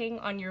anointing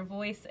on your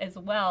voice as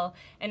well.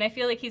 And I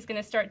feel like He's going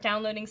to start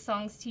downloading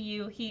songs to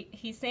you.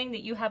 He's saying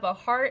that you have a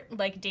heart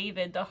like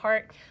David, the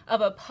heart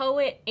of a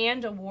poet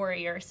and a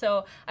warrior.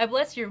 So I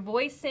bless your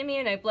voice,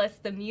 Simeon. I bless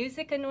the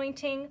music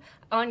anointing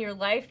on your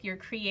life, your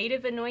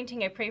creative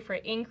anointing. I pray for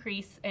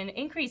increased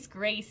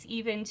grace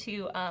even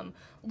to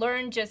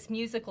learn just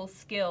musical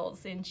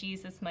skills in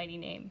Jesus' mighty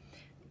name.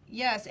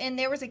 Yes, and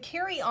there was a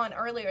carry on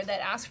earlier that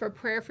asked for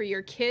prayer for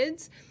your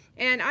kids.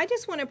 And I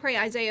just want to pray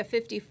Isaiah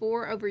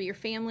 54 over your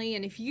family.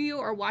 And if you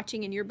are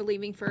watching and you're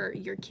believing for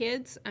your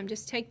kids,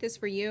 just take this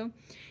for you.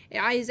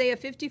 Isaiah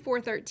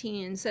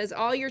 54:13 says,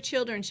 all your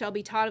children shall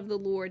be taught of the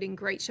Lord, and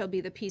great shall be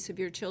the peace of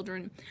your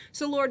children.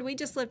 So, Lord, we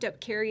just lift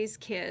up Carrie's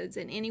kids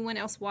and anyone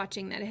else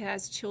watching that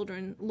has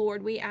children.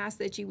 Lord, we ask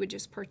that you would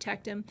just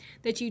protect them,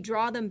 that you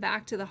draw them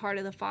back to the heart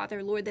of the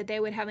Father, Lord, that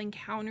they would have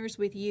encounters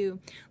with you.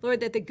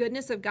 Lord, that the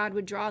goodness of God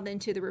would draw them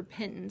to the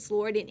repentance,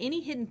 Lord, and any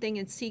hidden thing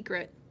in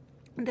secret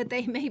that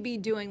they may be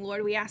doing,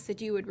 Lord, we ask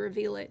that you would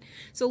reveal it.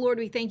 So, Lord,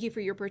 we thank you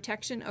for your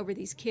protection over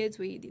these kids,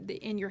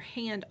 and your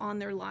hand on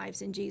their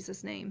lives in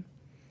Jesus' name.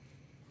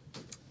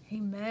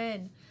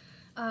 Amen.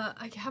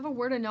 I have a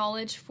word of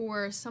knowledge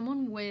for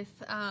someone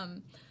with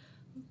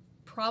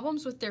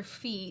problems with their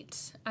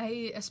feet.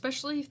 I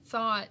especially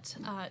thought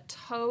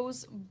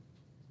toes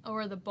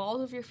or the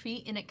balls of your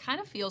feet, and it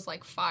kind of feels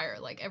like fire.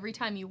 Like every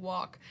time you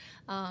walk,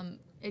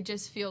 it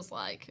just feels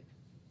like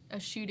a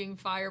shooting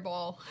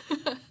fireball.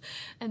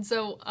 And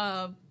so,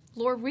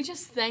 Lord, we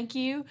just thank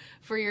you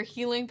for your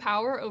healing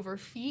power over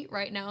feet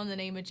right now in the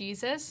name of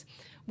Jesus.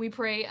 We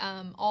pray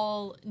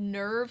all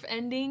nerve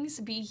endings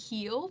be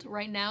healed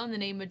right now in the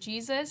name of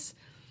Jesus.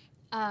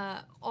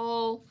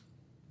 All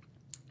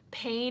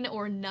pain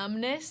or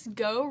numbness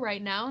go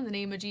right now in the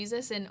name of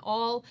Jesus, and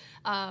all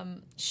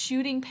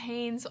shooting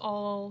pains,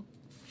 all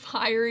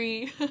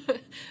fiery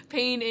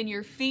pain in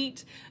your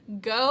feet,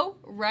 go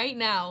right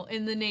now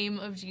in the name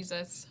of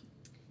Jesus.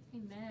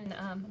 Amen.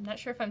 I'm not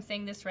sure if I'm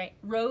saying this right.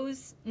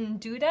 Rose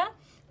Nduda,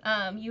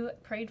 you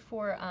prayed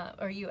for,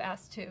 or you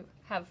asked to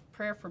have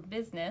prayer for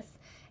business,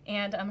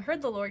 and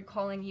heard the Lord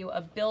calling you a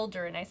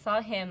builder, and I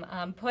saw him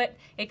put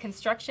a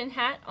construction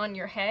hat on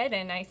your head,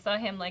 and I saw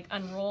him like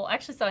unroll,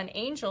 actually saw an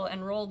angel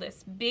unroll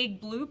this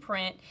big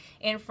blueprint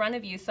in front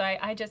of you. So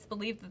I just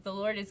believe that the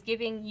Lord is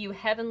giving you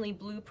heavenly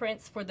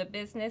blueprints for the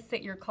business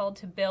that you're called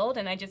to build,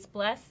 and I just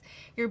bless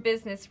your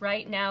business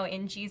right now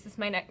in Jesus'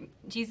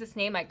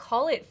 name. I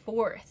call it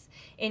forth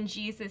in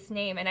Jesus'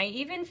 name. And I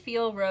even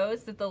feel,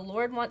 Rose, that the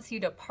Lord wants you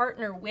to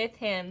partner with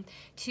him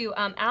to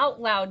out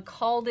loud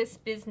call this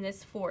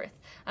business forth.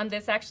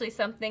 That's actually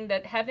something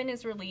that heaven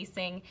is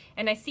releasing.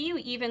 And I see you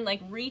even like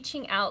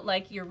reaching out,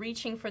 like you're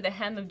reaching for the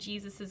hem of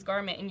Jesus's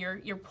garment, and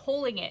you're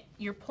pulling it.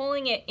 You're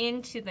pulling it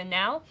into the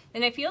now.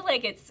 And I feel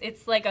like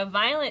it's like a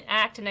violent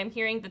act, and I'm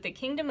hearing that the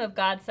kingdom of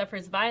God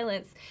suffers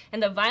violence,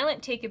 and the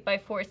violent take it by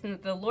force, and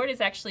that the Lord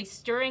is actually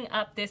stirring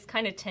up this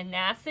kind of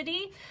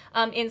tenacity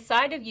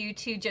inside of you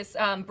to just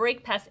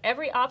break past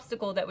every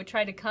obstacle that would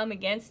try to come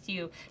against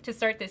you to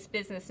start this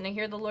business. And I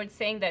hear the Lord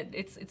saying that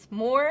it's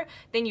more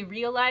than you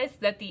realize,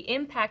 that the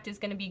impact is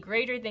going to be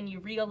greater than you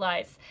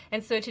realize.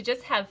 And so to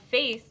just have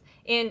faith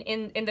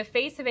in the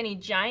face of any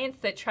giants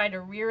that try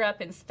to rear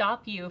up and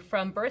stop you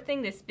from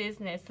birthing this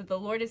business, that the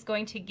Lord is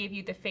going to give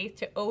you the faith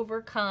to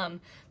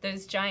overcome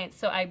those giants.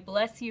 So I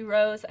bless you,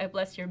 Rose. I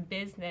bless your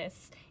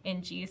business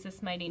in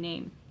Jesus' mighty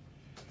name.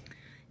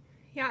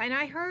 Yeah, and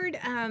I heard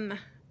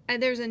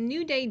there's a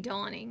new day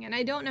dawning, and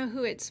I don't know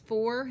who it's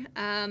for.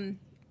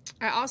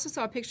 I also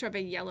saw a picture of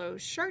a yellow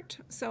shirt,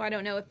 so I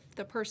don't know if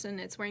the person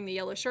that's wearing the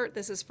yellow shirt,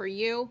 this is for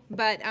you.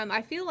 But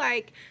I feel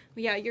like,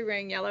 yeah, you're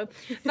wearing yellow.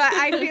 But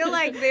I feel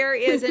like there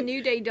is a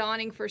new day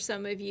dawning for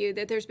some of you,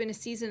 that there's been a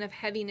season of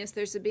heaviness.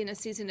 There's been a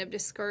season of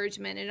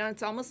discouragement. And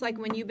it's almost like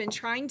when you've been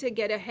trying to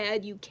get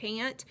ahead, you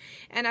can't.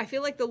 And I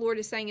feel like the Lord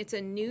is saying it's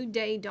a new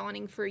day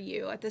dawning for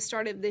you. At the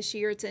start of this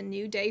year, it's a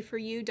new day for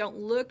you. Don't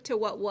look to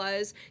what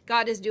was.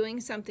 God is doing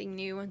something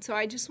new. And so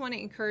I just want to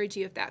encourage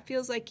you, if that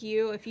feels like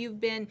you, if you've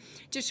been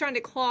just trying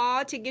to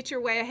claw to get your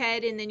way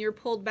ahead and then you're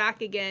pulled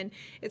back again,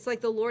 it's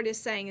like the Lord is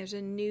saying there's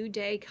a new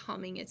day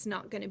coming. It's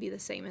not going to be the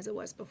same as it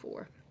was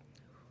before.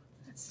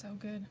 That's so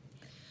good.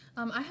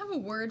 I have a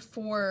word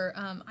for,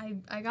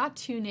 I got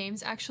two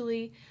names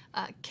actually,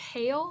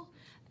 Kale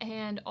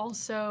and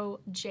also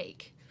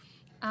Jake.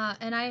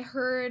 And I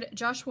heard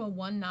Joshua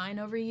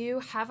 1:9 over you.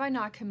 Have I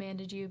not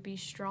commanded you? Be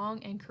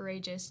strong and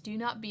courageous. Do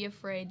not be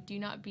afraid. Do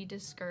not be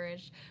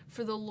discouraged.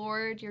 For the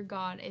Lord your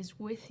God is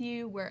with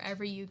you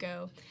wherever you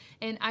go.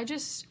 And I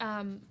just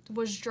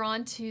was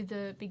drawn to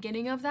the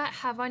beginning of that.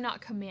 Have I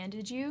not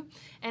commanded you?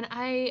 And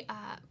I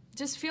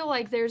just feel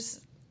like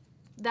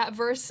that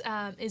verse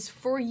is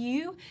for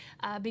you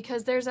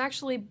because there's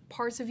actually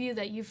parts of you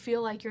that you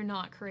feel like you're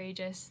not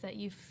courageous, that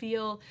you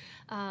feel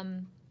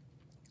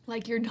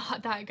like you're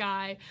not that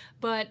guy.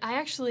 But I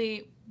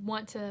actually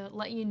want to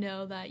let you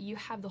know that you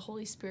have the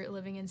Holy Spirit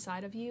living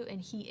inside of you,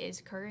 and he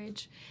is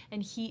courage,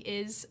 and he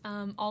is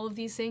all of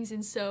these things,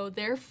 and so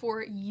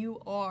therefore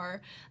you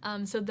are.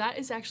 So that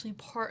is actually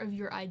part of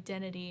your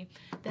identity,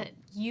 that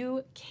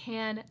you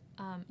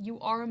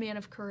are a man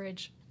of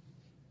courage.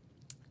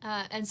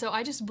 And so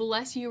I just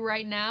bless you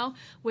right now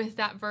with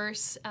that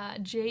verse,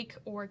 Jake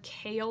or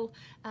Kale,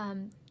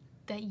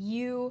 that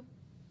you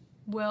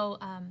will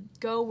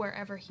go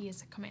wherever he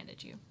has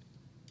commanded you.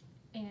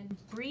 And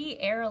Bree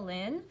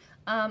Erilyn,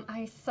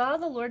 I saw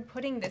the Lord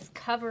putting this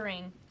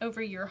covering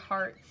over your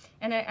heart.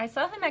 And I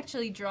saw him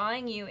actually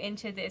drawing you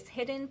into this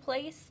hidden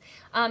place.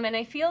 And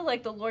I feel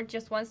like the Lord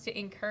just wants to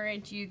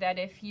encourage you that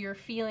if you're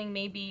feeling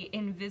maybe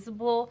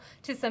invisible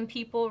to some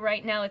people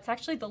right now, it's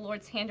actually the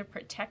Lord's hand of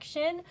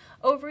protection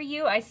over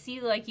you. I see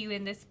like you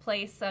in this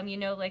place,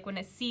 like when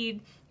a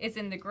seed is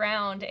in the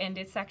ground and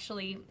it's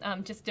actually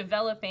just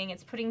developing,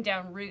 it's putting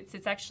down roots,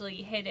 it's actually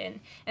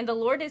hidden. And the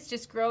Lord is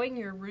just growing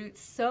your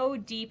roots so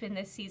deep in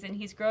this season.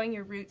 He's growing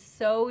your roots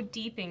so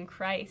deep in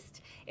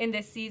Christ in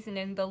this season,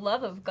 and the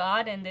love of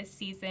God in this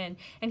season.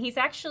 And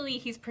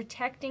he's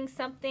protecting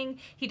something.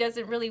 He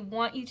doesn't really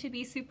want you to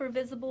be super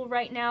visible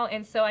right now.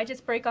 And so I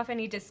just break off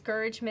any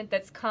discouragement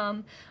that's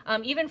come,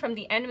 even from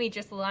the enemy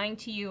just lying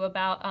to you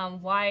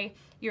about why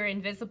you're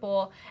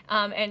invisible,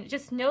 and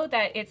just know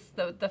that it's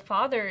the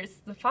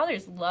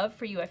Father's love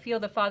for you. I feel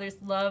the Father's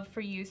love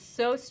for you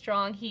so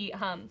strong. He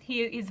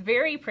is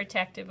very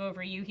protective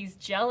over you. He's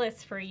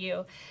jealous for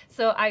you.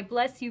 So I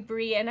bless you,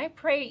 Bree, and I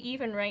pray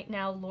even right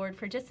now, Lord,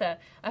 for just a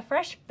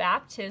fresh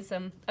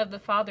baptism of the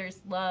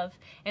Father's love,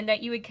 and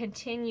that you would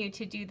continue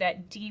to do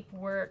that deep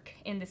work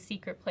in the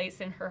secret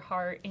place in her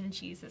heart, in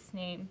Jesus'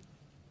 name.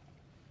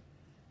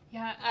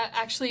 Yeah,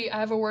 actually, I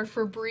have a word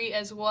for Bree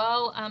as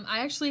well. I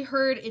actually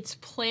heard it's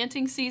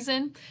planting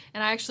season,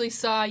 and I actually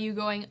saw you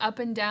going up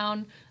and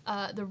down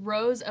the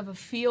rows of a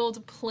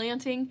field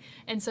planting.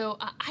 And so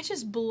I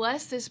just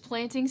bless this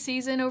planting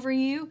season over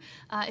you.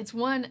 It's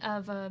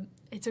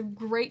a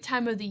great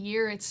time of the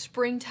year. It's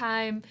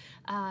springtime,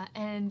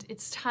 and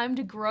it's time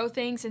to grow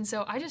things. And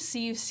so I just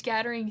see you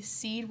scattering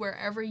seed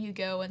wherever you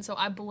go. And so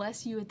I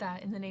bless you with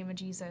that in the name of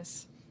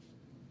Jesus.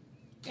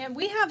 And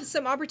we have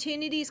some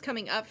opportunities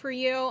coming up for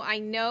you. I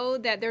know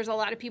that there's a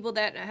lot of people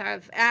that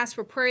have asked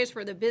for prayers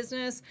for the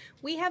business.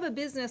 We have a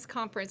business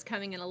conference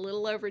coming in a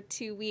little over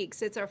 2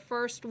 weeks. It's our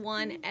first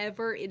one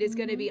ever. It is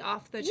going to be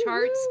off the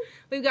charts.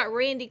 We've got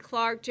Randy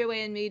Clark,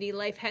 Joanne Moody,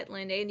 Leif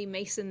Hetland, Andy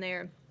Mason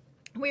there.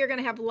 We are going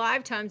to have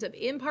live times of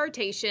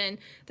impartation.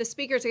 The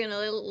speakers are going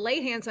to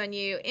lay hands on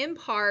you,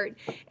 impart,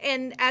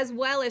 and as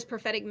well as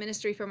prophetic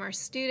ministry from our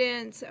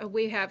students.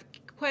 We have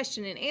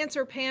question and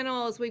answer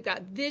panels. We've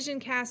got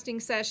vision casting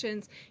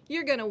sessions.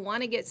 You're going to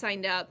want to get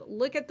signed up.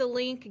 Look at the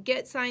link,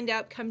 get signed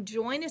up, come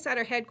join us at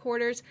our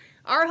headquarters.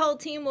 Our whole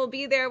team will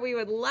be there. We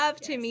would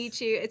love to meet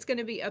you. It's going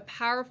to be a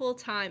powerful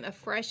time, a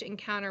fresh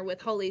encounter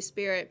with Holy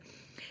Spirit.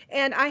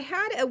 And I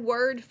had a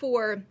word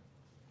for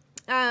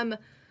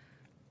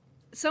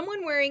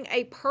someone wearing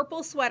a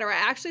purple sweater. I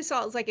actually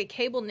saw it was like a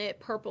cable knit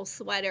purple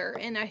sweater.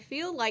 And I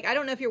feel like, I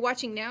don't know if you're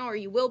watching now or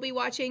you will be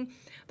watching,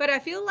 but I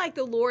feel like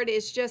the Lord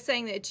is just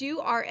saying that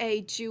you are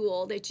a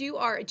jewel, that you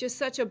are just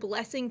such a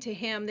blessing to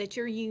Him, that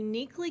you're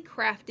uniquely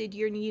crafted,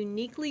 you're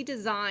uniquely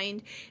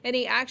designed, and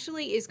He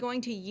actually is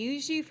going to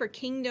use you for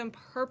kingdom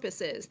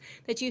purposes,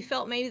 that you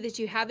felt maybe that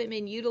you haven't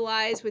been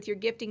utilized with your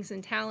giftings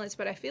and talents,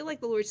 but I feel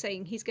like the Lord's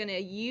saying He's going to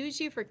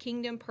use you for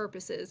kingdom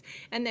purposes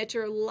and that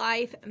your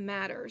life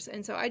matters.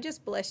 And so I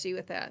just bless you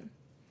with that.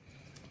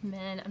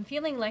 Amen. I'm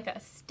feeling like a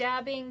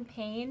stabbing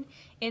pain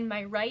in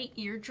my right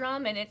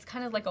eardrum, and it's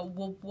kind of like a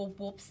whoop, whoop,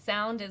 whoop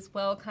sound as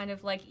well, kind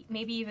of like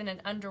maybe even an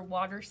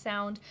underwater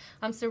sound.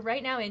 So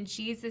right now in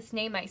Jesus'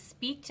 name, I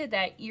speak to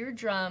that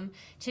eardrum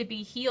to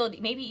be healed,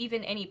 maybe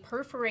even any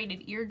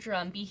perforated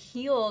eardrum, be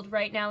healed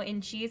right now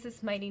in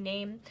Jesus' mighty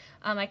name.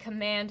 I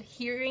command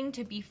hearing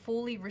to be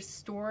fully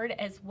restored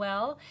as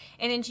well.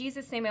 And in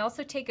Jesus' name, I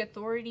also take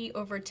authority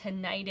over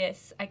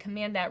tinnitus. I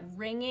command that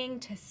ringing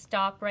to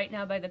stop right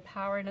now by the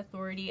power and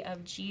authority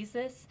of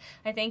Jesus.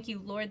 I thank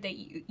you, Lord, that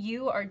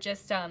you are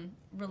just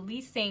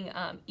releasing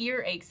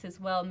ear aches as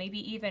well, maybe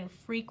even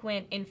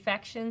frequent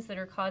infections that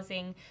are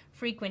causing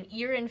frequent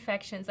ear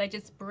infections. I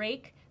just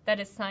break that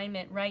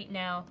assignment right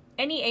now.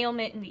 Any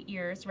ailment in the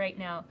ears right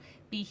now,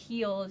 be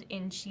healed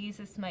in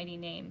Jesus' mighty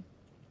name.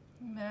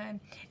 Amen.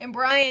 And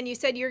Brian, you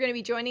said you're going to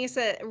be joining us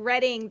at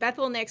Reading,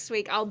 Bethel next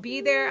week. I'll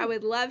be there. I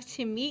would love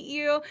to meet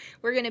you.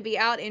 We're going to be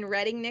out in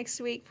Reading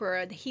next week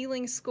for the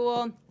healing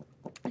school.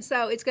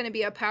 So it's going to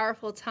be a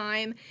powerful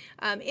time.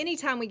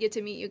 Anytime we get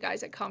to meet you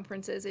guys at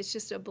conferences, it's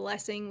just a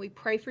blessing. We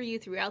pray for you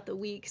throughout the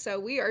week. So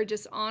we are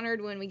just honored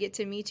when we get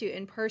to meet you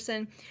in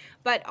person.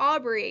 But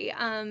Aubrey,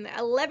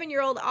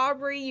 11-year-old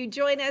Aubrey, you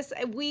join us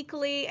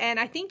weekly, and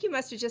I think you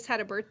must have just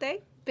had a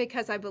birthday,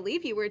 because I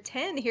believe you were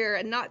 10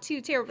 here not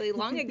too terribly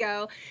long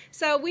ago.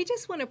 So we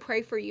just want to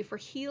pray for you for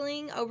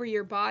healing over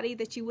your body,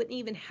 that you wouldn't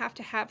even have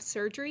to have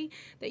surgery,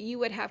 that you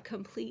would have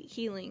complete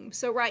healing.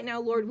 So right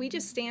now, Lord, we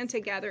just stand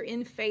together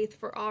in faith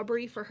for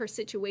Aubrey, for her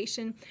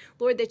situation.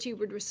 Lord, that you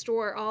would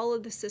restore all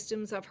of the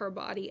systems of her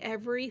body,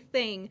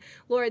 everything,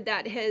 Lord,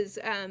 that has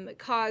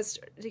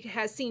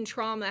has seen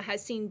trauma,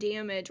 has seen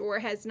damage, or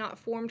has not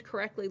formed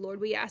correctly. Lord,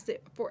 we ask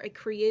it for a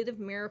creative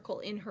miracle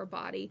in her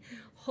body,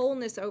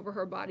 wholeness over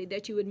her body,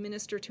 that you would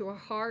minister to her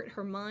heart,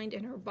 her mind,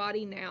 and her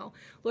body now.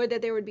 Lord,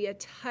 that there would be a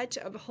touch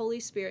of the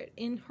Holy Spirit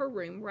in her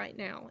room right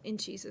now, in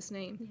Jesus'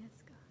 name.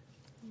 Yes, God.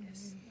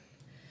 Yes.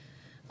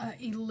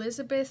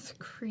 Elizabeth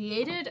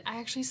created, I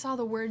actually saw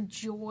the word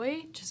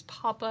joy just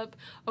pop up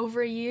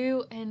over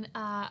you, and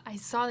I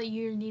saw that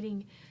you're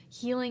needing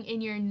healing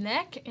in your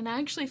neck, and I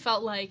actually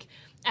felt like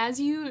as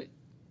you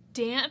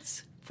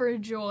dance for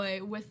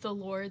joy with the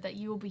Lord, that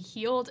you will be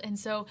healed. And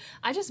so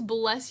I just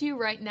bless you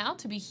right now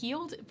to be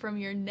healed from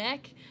your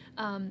neck,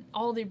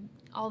 all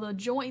the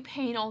joint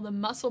pain, all the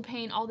muscle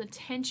pain, all the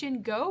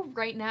tension, go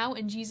right now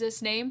in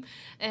Jesus' name.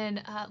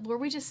 And Lord,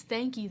 we just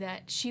thank you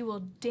that she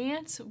will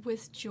dance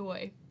with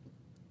joy.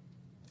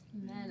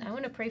 Amen. I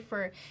want to pray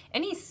for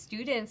any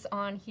students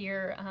on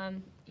here,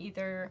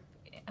 either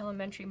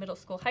elementary, middle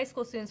school, high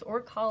school students, or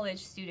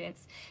college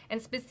students.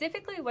 And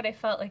specifically what I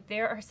felt like,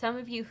 there are some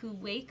of you who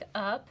wake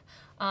up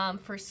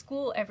for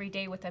school every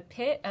day with a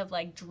pit of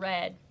like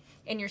dread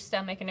in your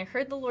stomach. And I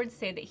heard the Lord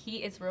say that He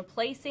is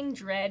replacing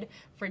dread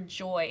for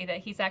joy, that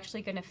He's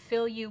actually going to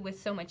fill you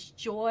with so much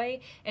joy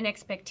and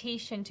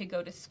expectation to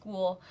go to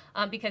school,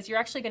 because you're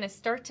actually going to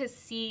start to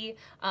see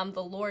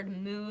the Lord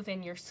move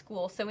in your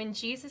school. So in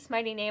Jesus'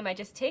 mighty name, I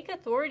just take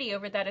authority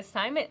over that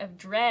assignment of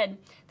dread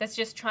that's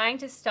just trying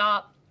to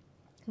stop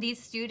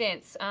these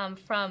students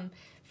from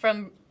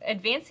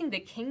advancing the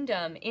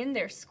kingdom in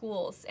their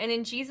schools. And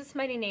in Jesus'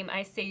 mighty name,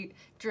 I say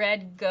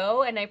dread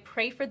go, and I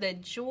pray for the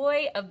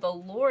joy of the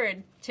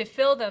Lord to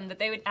fill them, that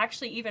they would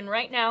actually even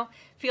right now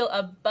feel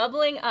a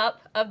bubbling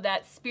up of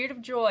that spirit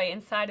of joy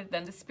inside of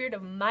them, the spirit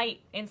of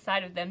might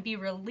inside of them be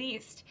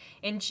released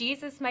in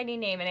Jesus' mighty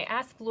name. And I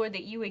ask, Lord,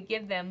 that you would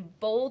give them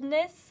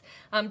boldness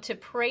to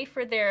pray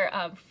for their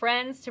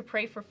friends, to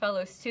pray for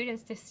fellow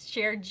students, to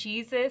share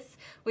Jesus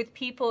with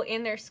people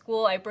in their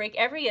school. I break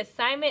every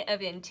assignment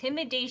of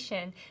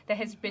intimidation that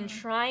has been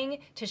trying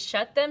to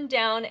shut them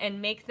down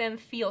and make them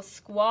feel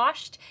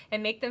squashed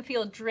and make them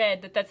feel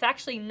dread, that's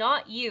actually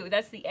not you.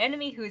 That's the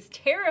enemy who is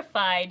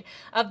terrified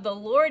of the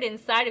Lord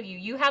inside of you.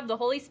 You have the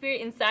Holy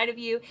Spirit inside of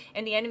you,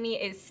 and the enemy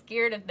is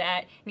scared of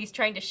that, and he's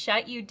trying to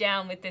shut you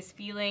down with this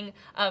feeling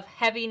of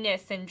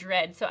heaviness and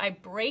dread. So I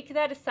break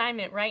that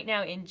assignment right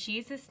now in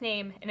Jesus'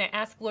 name, and I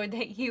ask, Lord,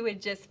 that you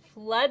would just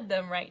flood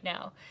them right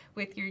now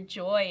with your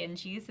joy in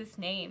Jesus'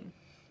 name.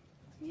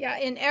 Yeah,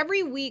 and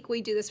every week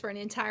we do this for an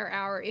entire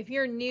hour. If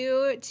you're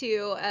new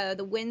to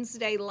the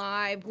Wednesday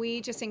Live, we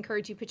just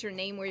encourage you to put your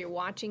name where you're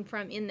watching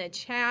from in the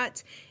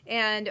chat,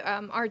 and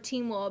our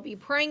team will be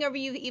praying over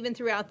you even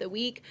throughout the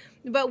week.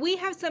 But we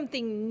have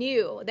something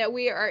new that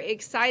we are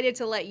excited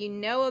to let you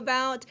know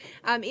about.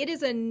 It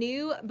is a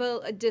new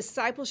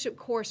discipleship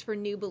course for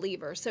new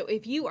believers. So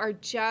if you are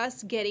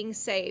just getting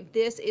saved,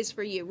 this is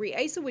for you.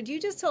 Riesa, would you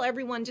just tell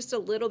everyone just a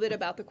little bit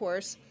about the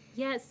course?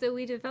 Yes, so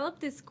we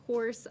developed this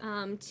course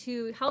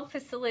to help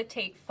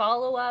facilitate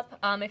follow-up.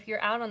 If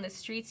you're out on the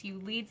streets, you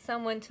lead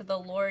someone to the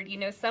Lord. You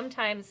know,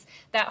 sometimes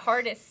that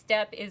hardest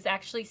step is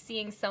actually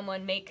seeing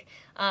someone make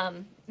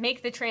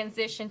the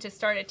transition to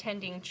start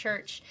attending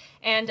church.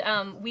 And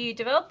we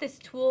developed this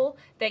tool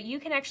that you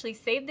can actually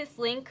save this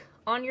link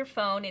on your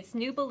phone. It's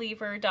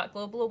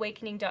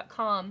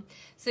newbeliever.globalawakening.com.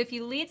 So if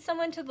you lead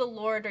someone to the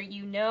Lord, or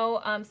you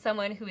know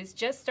someone who is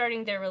just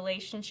starting their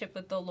relationship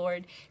with the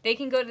Lord, they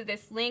can go to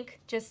this link,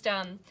 just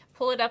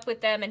pull it up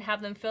with them and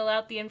have them fill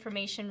out the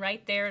information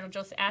right there. It'll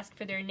just ask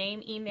for their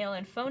name, email,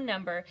 and phone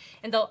number,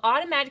 and they'll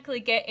automatically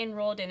get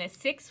enrolled in a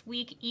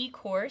 6-week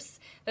e-course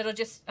that'll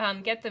just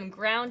get them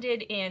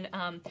grounded in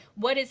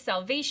what is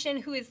salvation,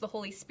 who is the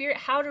Holy Spirit,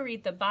 how to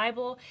read the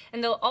Bible,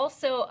 and they'll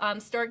also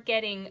start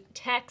getting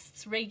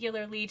texts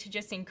regularly to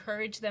just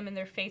encourage them in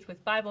their faith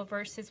with Bible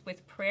verses,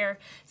 with prayer.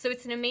 So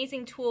it's an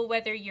amazing tool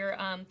whether you're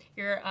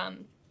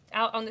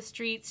out on the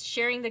streets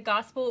sharing the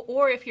gospel,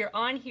 or if you're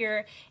on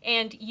here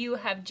and you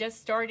have just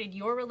started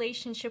your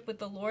relationship with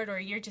the Lord, or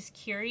you're just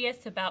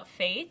curious about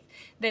faith,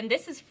 then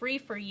this is free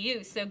for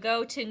you. So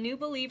go to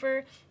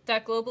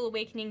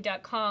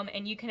newbeliever.globalawakening.com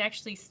and you can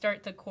actually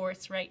start the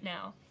course right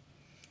now.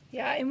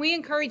 Yeah, and we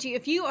encourage you,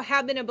 if you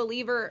have been a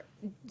believer,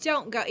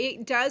 don't go.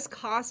 It does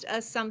cost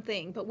us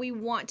something, but we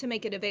want to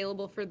make it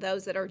available for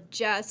those that are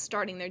just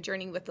starting their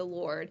journey with the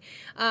Lord.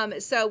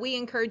 So we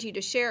encourage you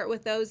to share it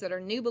with those that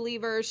are new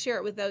believers, share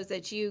it with those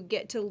that you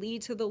get to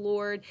lead to the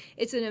Lord.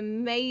 It's an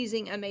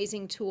amazing,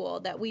 amazing tool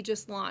that we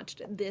just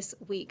launched this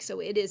week, so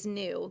it is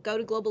new. Go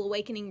to Global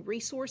Awakening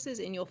Resources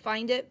and you'll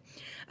find it.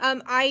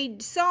 I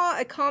saw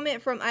a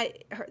comment from,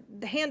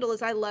 the handle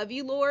is I love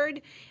you,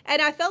 Lord,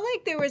 and I felt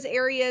like there was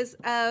areas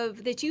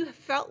of that you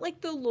felt like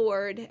the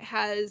Lord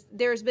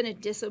there's been a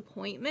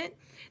disappointment,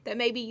 that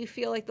maybe you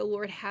feel like the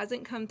Lord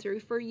hasn't come through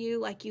for you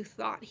like you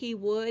thought he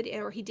would,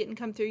 or he didn't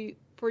come through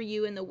for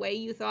you in the way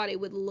you thought it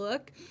would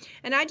look.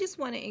 And I just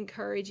want to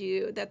encourage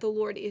you that the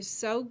Lord is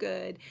so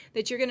good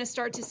that you're going to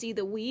start to see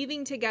the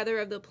weaving together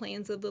of the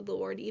plans of the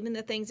Lord, even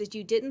the things that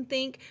you didn't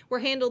think were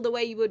handled the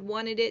way you would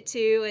wanted it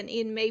to, and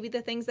in maybe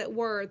the things that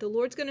were, the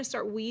Lord's going to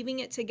start weaving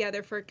it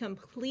together for a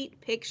complete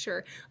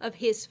picture of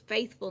his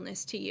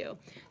faithfulness to you.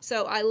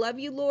 So I love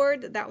you,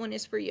 Lord. That one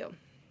is for you.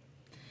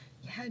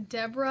 Yeah,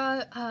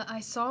 Deborah,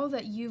 I saw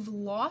that you've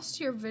lost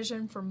your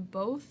vision from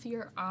both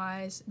your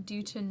eyes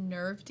due to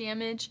nerve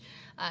damage.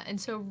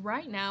 And so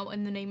right now,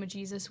 in the name of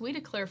Jesus, we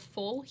declare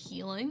full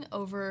healing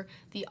over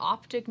the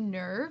optic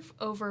nerve,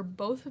 over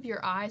both of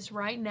your eyes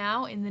right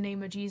now, in the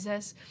name of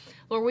Jesus.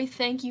 Lord, we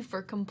thank you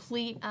for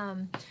complete,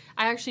 I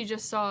actually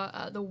just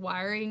saw the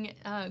wiring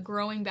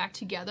growing back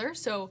together.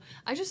 So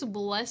I just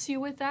bless you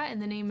with that in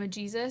the name of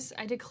Jesus.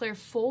 I declare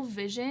full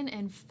vision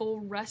and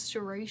full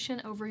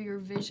restoration over your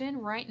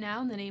vision right now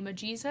in the name of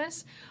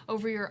Jesus,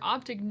 over your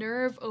optic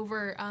nerve,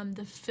 over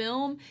the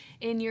film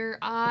in your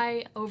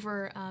eye,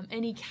 over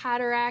any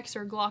cataracts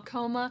or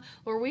glaucoma.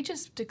 Lord, we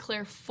just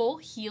declare full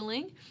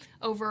healing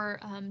over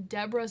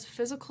Deborah's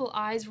physical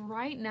eyes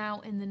right now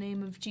in the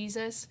name of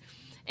Jesus.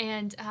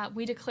 And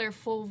we declare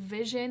full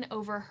vision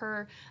over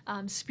her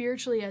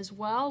spiritually as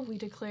well. We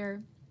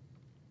declare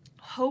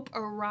hope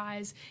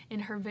arise in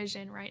her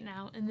vision right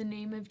now in the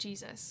name of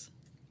Jesus.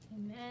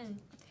 Amen.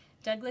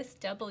 Douglas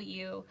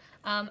W.,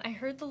 I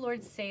heard the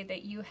Lord say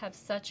that you have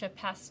such a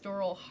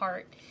pastoral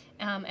heart,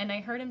 and I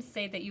heard him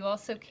say that you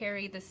also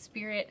carry the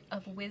spirit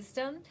of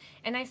wisdom,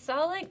 and I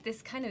saw like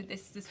this kind of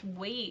this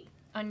weight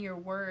on your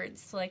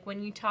words. Like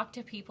when you talk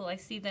to people, I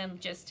see them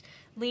just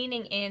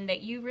leaning in,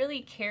 that you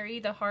really carry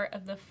the heart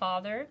of the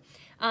Father.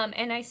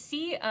 And I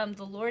see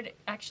the Lord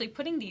actually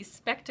putting these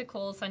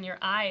spectacles on your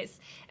eyes.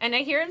 And I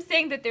hear him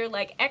saying that they're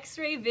like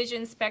X-ray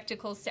vision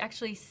spectacles to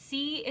actually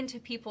see into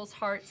people's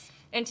hearts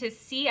and to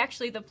see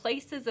actually the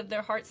places of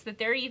their hearts that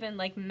they're even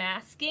like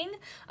masking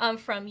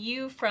from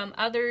you, from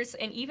others,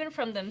 and even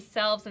from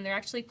themselves. And they're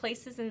actually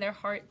places in their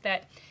heart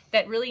that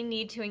really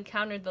need to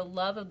encounter the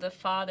love of the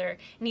Father.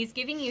 And he's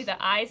giving you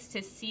the eyes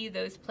to see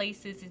those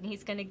places, and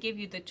he's going to give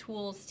you the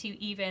tools to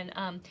even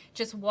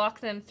just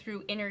walk them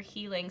through inner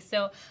healing.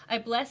 So I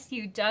bless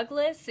you,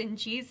 Douglas, in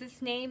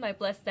Jesus' name. I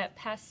bless that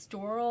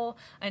pastoral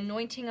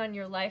anointing on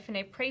your life, and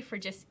I pray for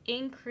just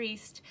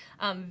increased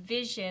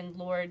vision,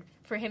 Lord,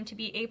 for him to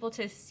be able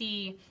to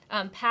see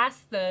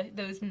past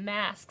those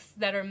masks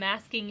that are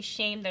masking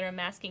shame, that are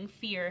masking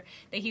fear,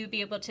 that he would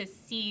be able to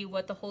see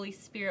what the Holy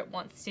Spirit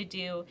wants to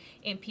do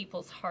in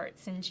people's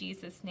hearts, in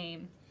Jesus'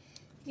 name.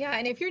 Yeah,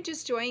 and if you're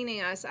just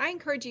joining us, I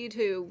encourage you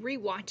to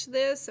rewatch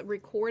this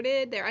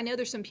recorded. I know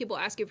there's some people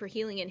asking for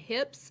healing in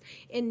hips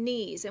and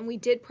knees, and we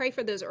did pray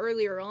for those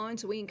earlier on,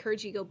 so we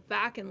encourage you to go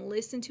back and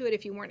listen to it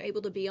if you weren't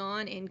able to be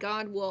on, and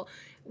God will.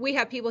 We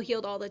have people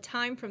healed all the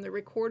time from the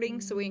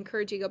recording, so we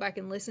encourage you to go back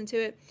and listen to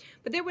it.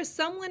 But there was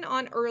someone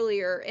on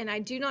earlier, and I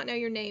do not know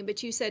your name,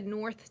 but you said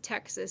North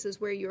Texas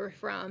is where you're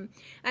from.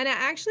 And I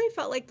actually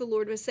felt like the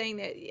Lord was saying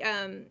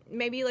that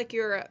maybe like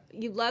you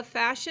love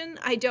fashion.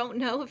 I don't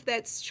know if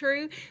that's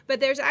true, but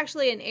there's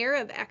actually an air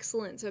of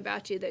excellence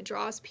about you that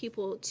draws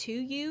people to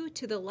you,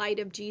 to the light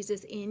of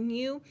Jesus in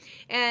you.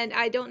 And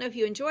I don't know if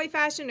you enjoy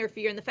fashion or if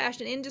you're in the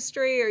fashion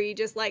industry or you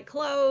just like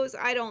clothes.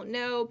 I don't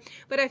know.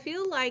 But I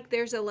feel like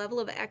there's a level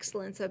of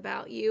excellence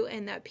about you,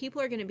 and that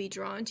people are going to be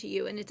drawn to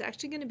you, and it's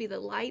actually going to be the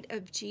light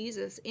of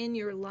Jesus in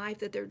your life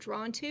that they're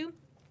drawn to.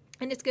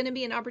 And it's going to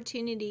be an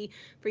opportunity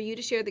for you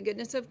to share the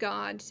goodness of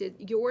God, to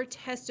your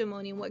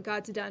testimony and what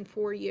God's done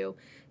for you.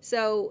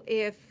 So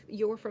if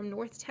you're from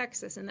North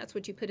Texas and that's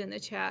what you put in the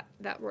chat,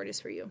 that word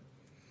is for you.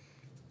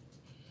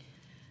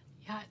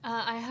 Yeah,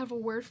 I have a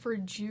word for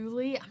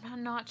Julie.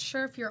 I'm not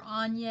sure if you're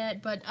on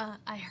yet, but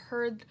I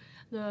heard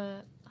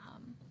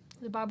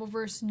the Bible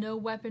verse, no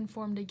weapon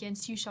formed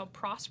against you shall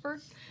prosper.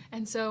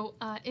 And so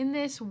in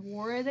this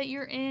war that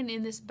you're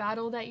in this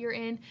battle that you're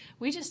in,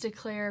 we just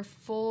declare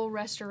full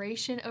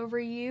restoration over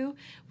you.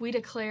 We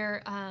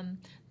declare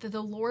that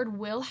the Lord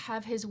will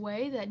have his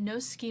way, that no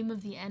scheme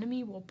of the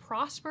enemy will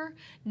prosper.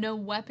 No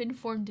weapon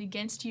formed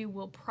against you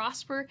will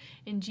prosper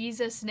in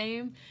Jesus'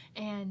 name.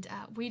 And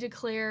we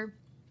declare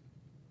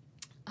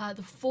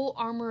the full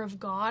armor of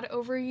God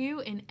over you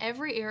in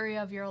every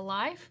area of your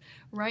life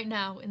right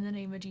now in the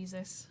name of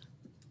Jesus.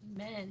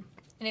 Amen.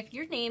 And if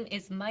your name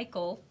is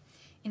Michael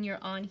and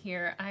you're on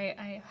here,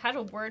 I had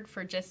a word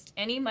for just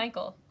any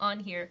Michael on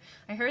here.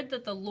 I heard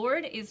that the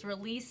Lord is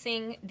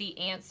releasing the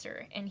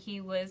answer, and he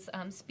was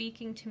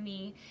speaking to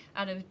me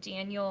out of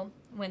Daniel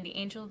when the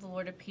angel of the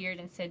Lord appeared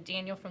and said,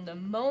 Daniel, from the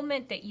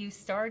moment that you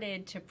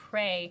started to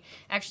pray,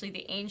 actually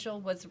the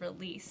angel was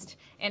released.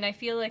 And I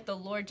feel like the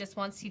Lord just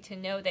wants you to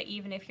know that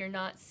even if you're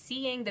not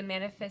seeing the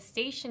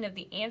manifestation of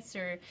the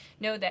answer,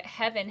 know that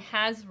heaven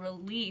has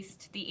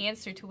released the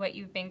answer to what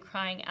you've been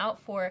crying out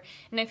for.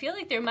 And I feel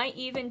like there might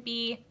even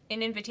be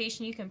an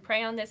invitation, you can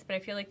pray on this, but I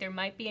feel like there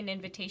might be an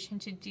invitation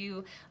to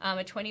do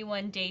a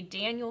 21-day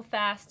Daniel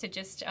fast, to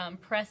just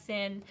press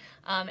in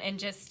and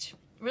just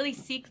really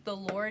seek the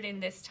Lord in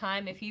this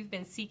time. If you've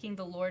been seeking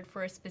the Lord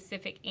for a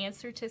specific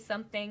answer to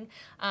something,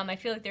 I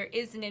feel like there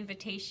is an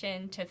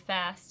invitation to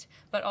fast,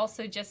 but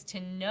also just to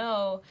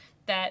know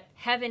that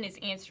heaven is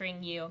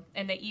answering you,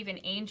 and that even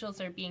angels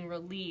are being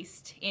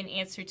released in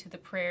answer to the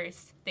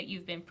prayers that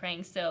you've been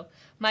praying. So,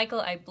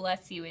 Michael, I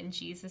bless you in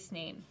Jesus'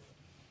 name.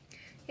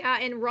 Yeah,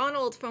 and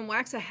Ronald from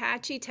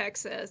Waxahachie,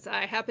 Texas.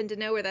 I happen to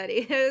know where that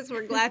is.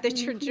 We're glad that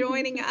you're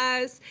joining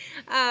us.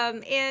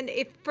 And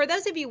if for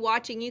those of you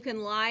watching, you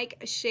can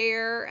like,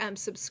 share,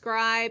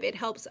 subscribe. It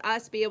helps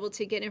us be able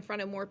to get in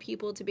front of more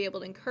people, to be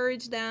able to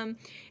encourage them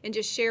and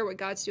just share what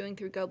God's doing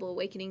through Global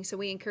Awakening. So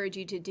we encourage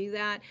you to do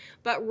that.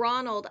 But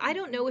Ronald, I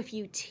don't know if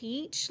you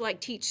teach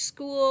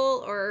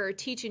school or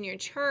teach in your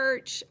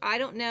church. I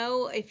don't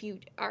know if you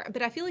are,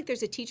 but I feel like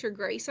there's a teacher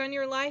grace on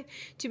your life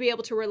to be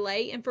able to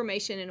relay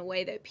information in a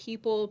way that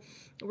people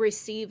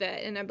receive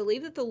it. And I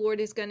believe that the Lord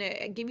is going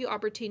to give you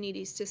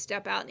opportunities to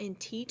step out and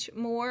teach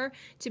more,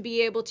 to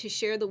be able to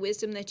share the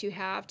wisdom that you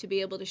have, to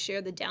be able to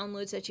share the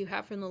downloads that you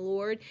have from the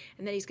Lord,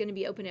 and that he's going to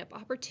be opening up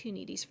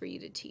opportunities for you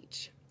to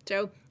teach.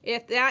 So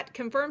if that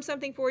confirms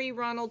something for you,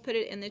 Ronald, put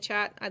it in the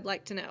chat. I'd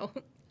like to know.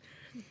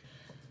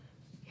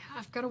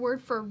 I've got a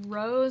word for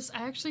Rose.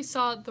 I actually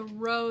saw a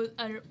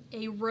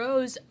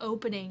rose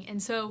opening,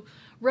 and so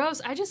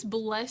Rose, I just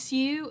bless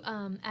you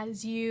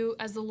as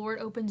the Lord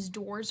opens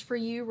doors for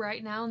you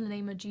right now in the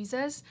name of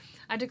Jesus.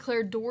 I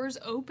declare doors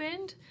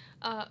opened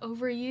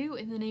over you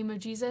in the name of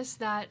Jesus,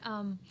 that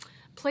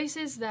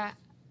places that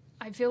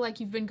I feel like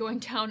you've been going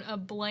down a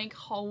blank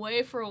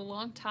hallway for a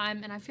long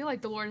time, and I feel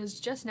like the Lord is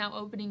just now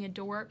opening a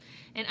door.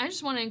 And I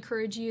just want to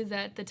encourage you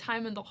that the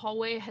time in the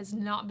hallway has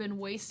not been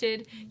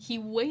wasted. He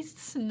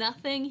wastes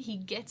nothing. He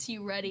gets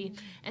you ready.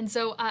 And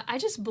so I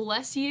just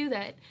bless you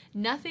that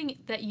nothing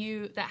that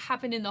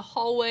happened in the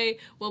hallway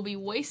will be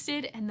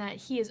wasted, and that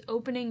He is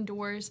opening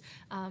doors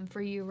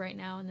for you right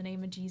now in the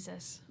name of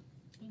Jesus.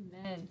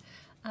 Amen.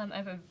 I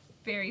have a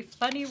very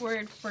funny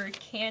word for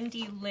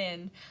Candy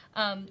Lynn.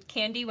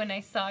 Candy, when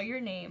I saw your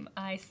name,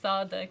 I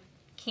saw the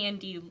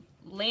Candy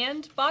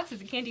Land box.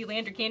 Is it Candy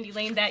Land or Candy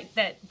Lane?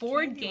 That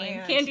board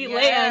game, Candy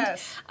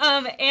yes.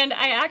 Land. And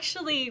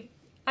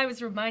I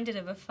was reminded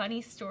of a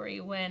funny story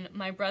when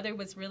my brother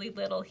was really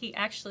little. He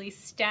actually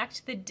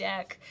stacked the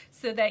deck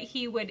so that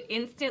he would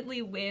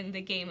instantly win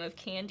the game of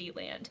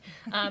Candyland.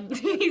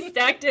 He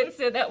stacked it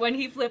so that when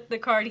he flipped the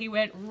card, he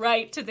went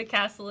right to the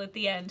castle at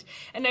the end.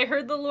 And I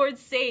heard the Lord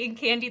say in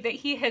Candy that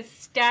He has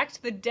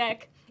stacked the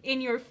deck in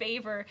your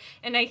favor,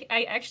 and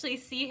I actually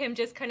see Him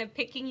just kind of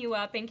picking you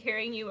up and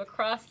carrying you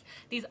across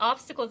these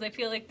obstacles. I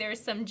feel like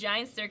there's some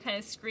giants that are kind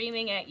of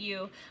screaming at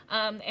you,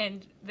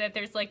 and that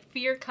there's like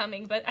fear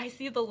coming, but I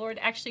see the Lord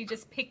actually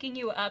just picking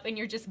you up, and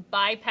you're just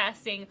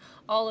bypassing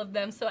all of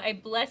them. So I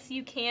bless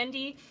you,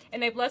 Candy,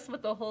 and I bless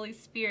what the Holy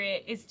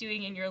Spirit is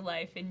doing in your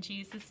life in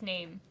Jesus'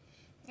 name.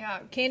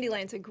 Yeah,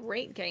 Candyland's a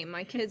great game.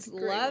 My kids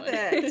love one.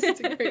 it. It's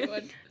a great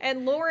one.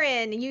 And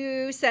Lauren,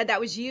 you said that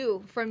was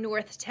you from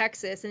North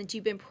Texas and that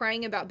you've been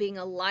praying about being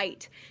a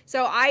light.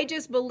 So I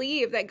just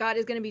believe that God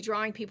is going to be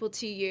drawing people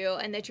to you,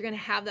 and that you're going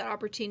to have that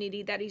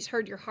opportunity, that He's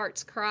heard your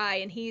heart's cry,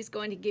 and He's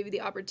going to give you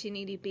the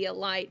opportunity to be a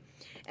light.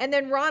 And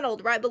then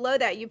Ronald, right below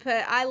that, you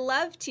put, I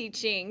love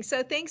teaching.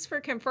 So thanks for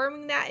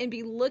confirming that, and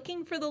be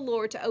looking for the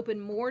Lord to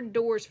open more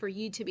doors for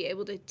you to be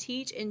able to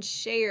teach and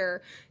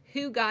share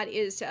who God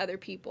is to other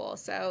people.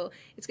 So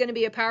it's going to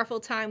be a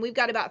powerful time. We've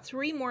got about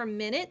 3 more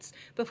minutes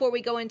before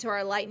we go into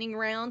our lightning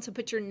round. So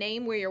put your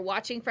name where you're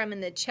watching from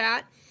in the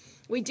chat.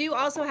 We do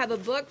also have a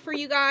book for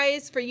you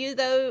guys, for you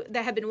though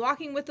that have been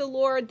walking with the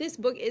Lord. This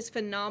book is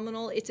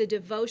phenomenal. It's a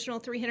devotional,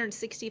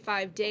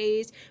 365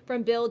 days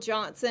from Bill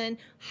Johnson,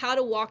 How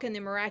to Walk in the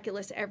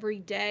Miraculous Every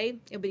Day.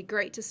 It'll be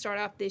great to start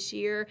off this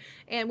year.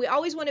 And we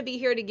always want to be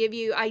here to give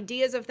you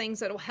ideas of things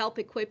that will help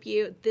equip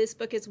you. This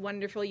book is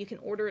wonderful. You can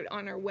order it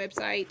on our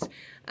website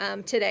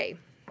today.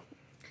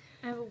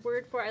 I have a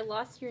word for, I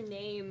lost your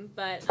name,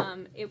 but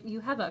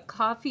you have a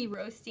coffee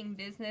roasting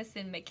business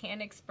in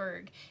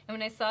Mechanicsburg. And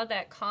when I saw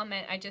that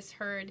comment, I just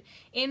heard,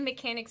 in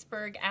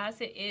Mechanicsburg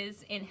as it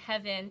is in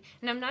heaven.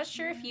 And I'm not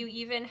sure if you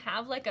even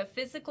have like a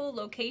physical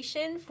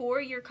location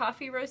for your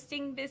coffee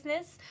roasting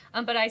business,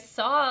 but I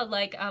saw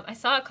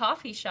a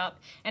coffee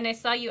shop, and I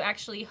saw you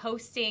actually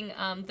hosting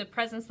the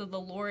presence of the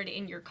Lord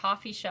in your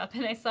coffee shop.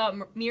 And I saw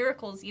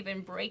miracles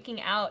even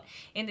breaking out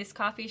in this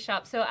coffee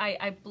shop. So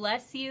I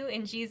bless you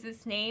in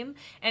Jesus' name.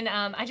 And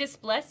I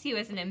just bless you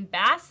as an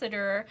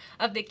ambassador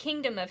of the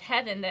kingdom of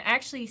heaven, that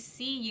actually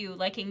see you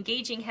like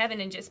engaging heaven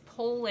and just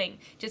pulling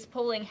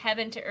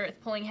heaven to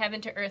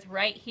earth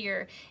right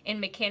here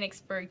in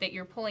Mechanicsburg, that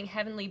you're pulling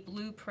heavenly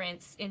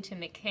blueprints into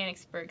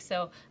Mechanicsburg.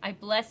 So I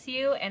bless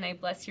you, and I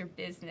bless your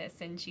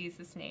business in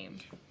Jesus' name.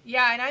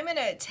 Yeah, and I'm going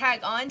to tag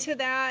on to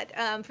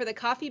that for the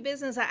coffee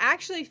business. I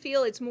actually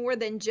feel it's more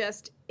than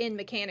just in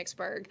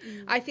Mechanicsburg.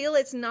 I feel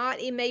it's not,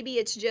 maybe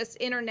it's just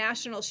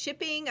international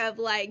shipping of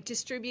like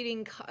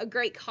distributing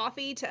great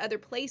coffee to other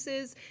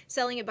places,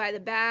 selling it by the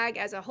bag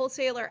as a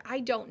wholesaler.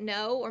 I don't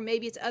know, or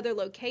maybe it's other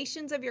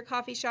locations of your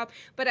coffee shop,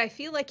 but I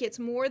feel like it's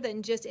more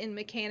than just in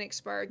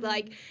Mechanicsburg.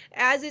 Like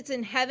as it's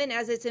in heaven,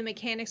 as it's in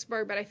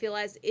Mechanicsburg, but I feel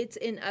as it's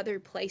in other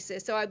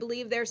places. So I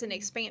believe there's an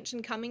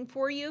expansion coming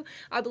for you.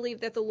 I believe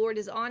that the Lord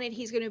is on it.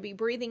 He's going to be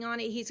breathing on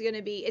it.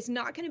 It's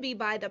not going to be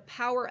by the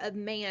power of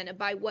man,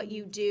 by what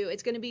you do.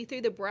 It's going to be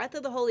through the breath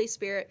of the Holy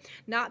Spirit,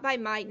 not by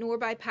might nor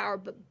by power,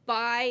 but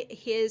by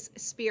His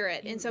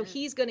Spirit. And so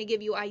He's going to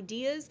give you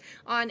ideas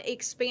on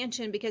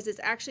expansion, because it's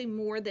actually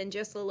more than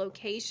just the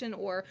location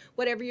or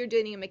whatever you're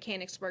doing in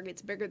Mechanicsburg.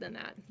 It's bigger than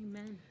that.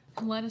 Amen.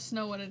 Let us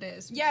know what it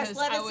is. Yes, because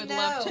let us I would know.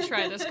 love to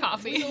try this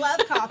coffee. We love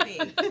coffee.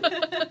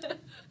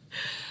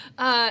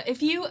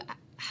 If you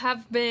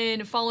have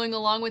been following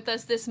along with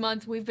us this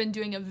month, we've been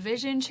doing a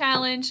vision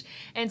challenge.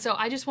 And so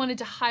I just wanted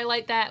to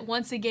highlight that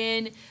once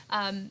again.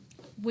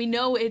 We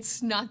know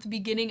it's not the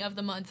beginning of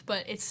the month,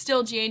 but it's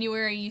still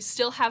January. You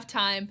still have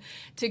time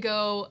to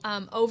go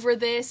over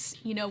this.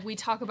 You know, we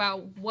talk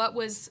about what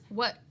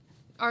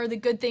are the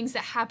good things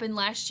that happened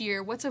last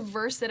year. What's a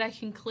verse that I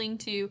can cling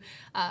to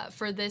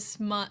for this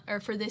month or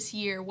for this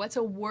year? What's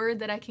a word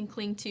that I can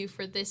cling to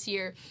for this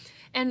year?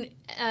 And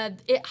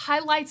it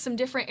highlights some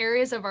different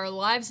areas of our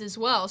lives as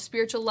well: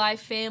 spiritual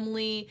life,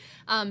 family,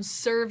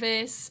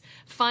 service,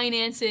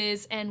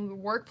 finances, and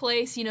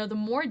workplace. You know, the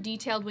more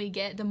detailed we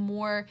get, the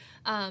more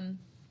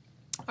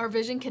our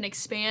vision can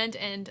expand.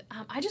 And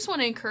I just want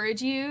to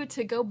encourage you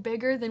to go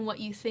bigger than what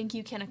you think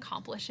you can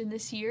accomplish in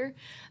this year.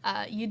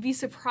 You'd be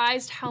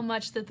surprised how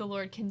much that the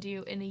Lord can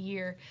do in a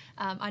year.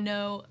 I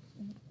know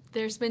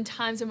there's been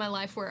times in my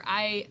life where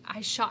I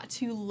shot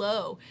too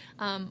low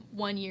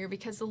one year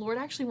because the Lord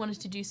actually wanted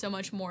to do so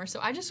much more. So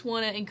I just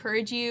want to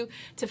encourage you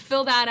to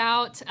fill that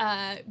out.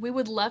 We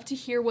would love to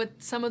hear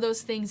what some of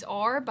those things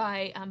are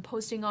by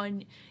posting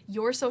on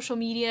your social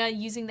media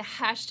using the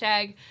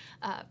hashtag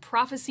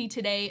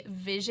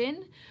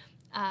ProphecyTodayVision.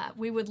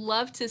 We would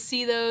love to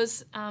see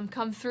those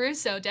come through,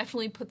 so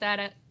definitely put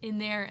that in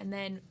there, and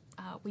then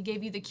we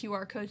gave you the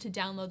QR code to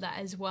download that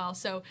as well.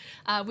 So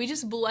we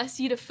just bless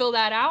you to fill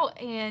that out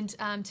and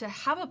to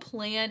have a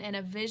plan and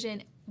a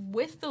vision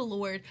with the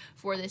Lord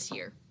for this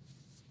year.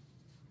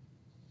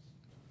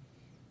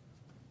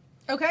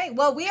 Okay,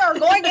 well, we are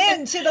going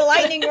into the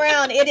lightning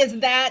round. It is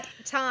that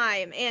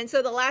time. And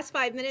so the last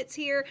 5 minutes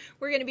here,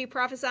 we're going to be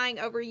prophesying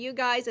over you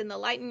guys in the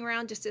lightning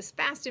round just as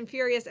fast and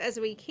furious as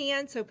we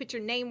can. So put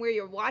your name where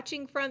you're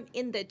watching from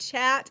in the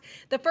chat.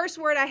 The first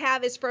word I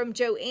have is from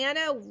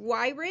Joanna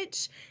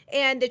Wyrich,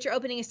 and that you're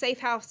opening a safe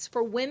house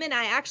for women.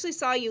 I actually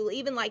saw you,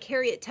 even like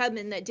Harriet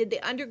Tubman that did the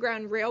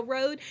Underground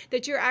Railroad,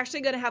 that you're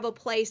actually going to have a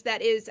place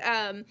that is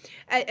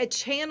a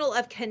channel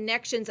of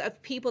connections of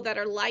people that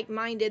are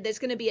like-minded. There's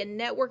going to be a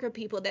network of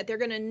people that they're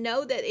going to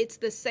know that it's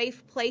the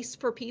safe place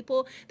for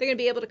people. They're going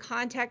to be able to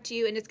contact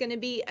you, and it's going to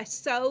be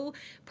so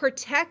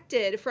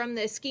protected from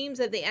the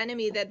schemes of the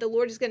enemy that the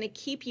Lord is going to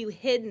keep you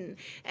hidden.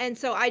 And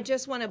so I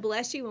just want to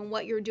bless you in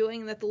what you're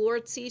doing, that the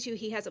Lord sees you.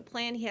 He has a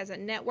plan. He has a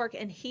network,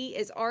 and he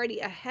is already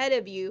ahead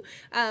of you,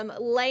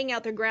 laying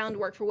out the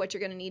groundwork for what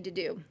you're going to need to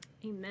do.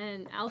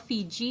 Amen.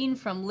 Alfie Jean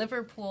from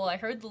Liverpool, I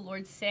heard the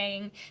Lord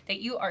saying that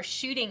you are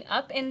shooting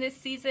up in this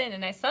season,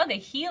 and I saw the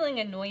healing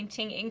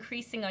anointing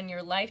increasing on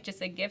your life,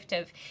 just a gift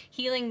of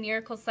healing,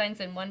 miracle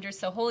signs, and wonders.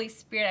 So Holy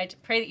Spirit, I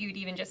pray that you would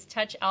even just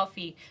touch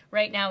Alfie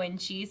right now in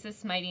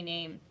Jesus' mighty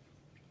name.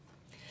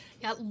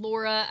 Yeah,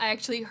 Laura, I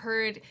actually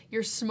heard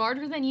you're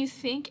smarter than you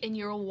think and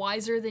you're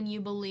wiser than you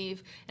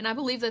believe. And I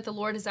believe that the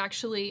Lord has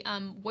actually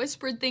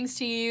whispered things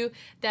to you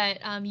that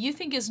you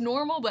think is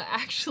normal, but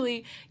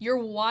actually you're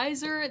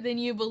wiser than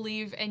you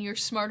believe and you're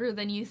smarter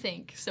than you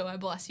think. So I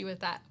bless you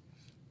with that.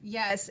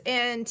 Yes,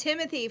 and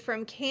Timothy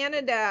from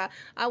Canada,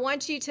 I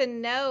want you to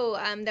know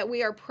that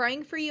we are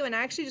praying for you, and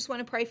I actually just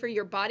want to pray for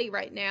your body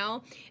right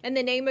now. In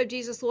the name of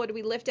Jesus, Lord,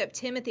 we lift up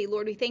Timothy.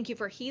 Lord, we thank you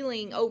for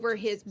healing over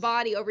his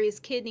body, over his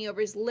kidney,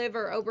 over his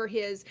liver, over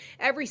his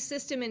every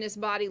system in his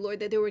body, Lord,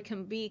 that there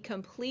would be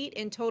complete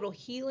and total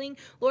healing.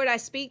 Lord, I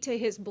speak to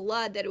his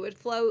blood, that it would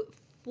flow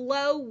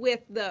with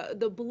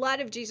the blood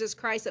of Jesus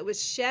Christ that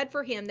was shed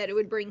for him, that it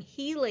would bring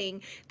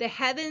healing, the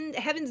heaven's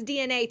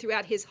DNA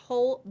throughout his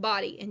whole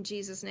body, in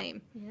Jesus'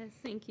 name. Yes,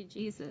 thank you,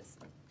 Jesus.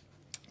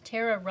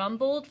 Tara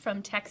Rumbold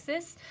from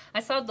Texas. I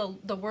saw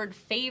the word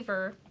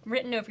favor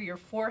written over your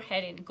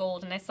forehead in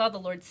gold, and I saw the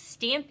Lord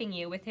stamping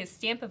you with his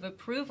stamp of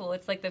approval.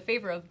 It's like the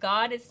favor of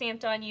God is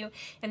stamped on you,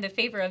 and the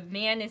favor of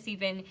man is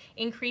even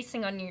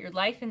increasing on your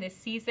life in this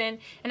season.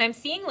 And I'm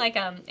seeing like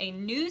a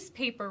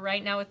newspaper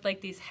right now with like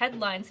these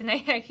headlines, and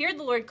I hear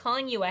the Lord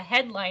calling you a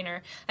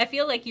headliner. I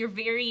feel like you're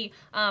very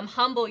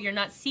humble. You're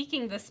not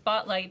seeking the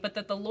spotlight, but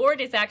that the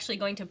Lord is actually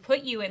going to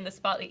put you in the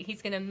spotlight.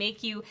 He's going to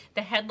make you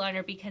the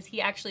headliner because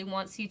he actually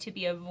wants you to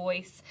be a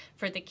voice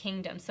for the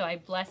kingdom. So I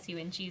bless you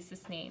in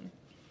Jesus' name.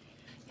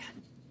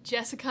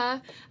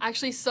 Jessica, I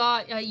actually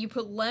saw you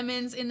put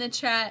lemons in the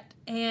chat,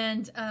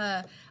 and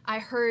I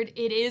heard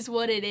it is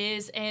what it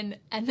is, and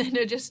then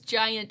a just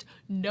giant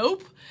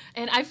nope.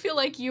 And I feel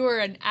like you are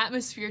an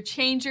atmosphere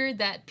changer,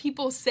 that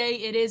people say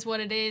it is what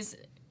it is.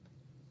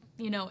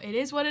 You know, it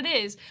is what it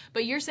is,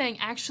 but you're saying,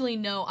 actually,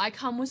 no, I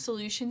come with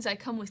solutions. I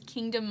come with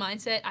kingdom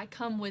mindset. I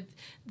come with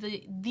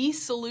the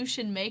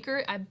solution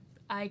maker.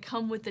 I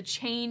come with the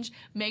change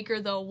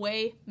maker, the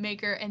way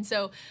maker. And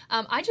so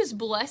I just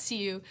bless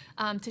you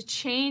to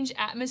change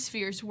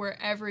atmospheres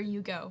wherever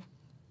you go.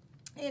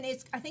 And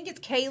I think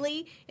it's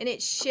Kaylee, and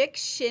it's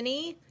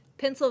Shinny,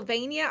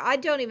 Pennsylvania. I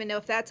don't even know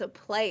if that's a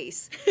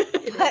place.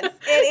 But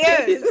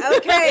it is.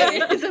 Okay.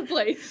 It is a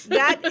place.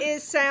 That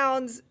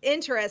sounds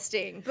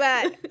interesting,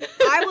 but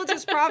I will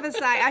just prophesy.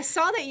 I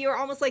saw that you were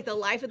almost like the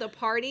life of the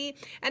party,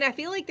 and I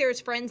feel like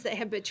there's friends that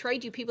have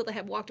betrayed you, people that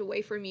have walked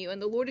away from you,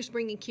 and the Lord is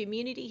bringing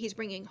community. He's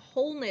bringing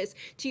wholeness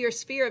to your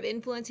sphere of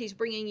influence. He's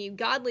bringing you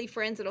godly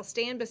friends that'll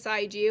stand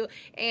beside you,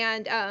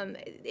 and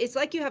it's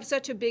like you have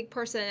such a big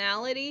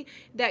personality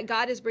that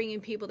God is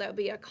bringing people that will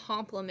be a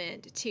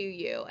compliment to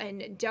you,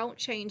 and don't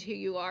change who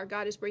you are.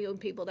 God is bringing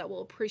people that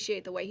will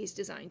appreciate the way he's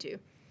designed you.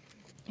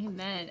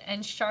 Amen.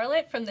 And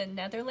Charlotte from the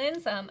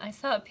Netherlands, I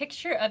saw a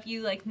picture of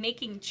you like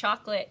making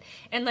chocolate,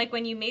 and like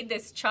when you made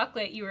this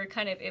chocolate, you were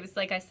it was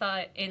like I saw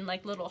it in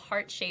like little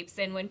heart shapes,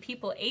 and when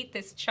people ate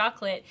this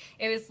chocolate,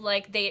 it was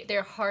like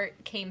their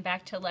heart came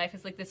back to life.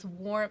 It's like this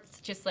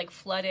warmth just like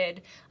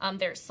flooded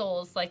their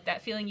souls, like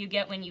that feeling you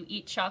get when you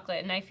eat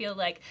chocolate. And I feel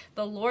like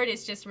the Lord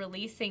is just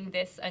releasing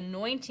this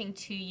anointing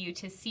to you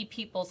to see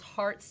people's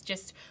hearts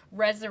just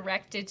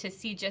resurrected, to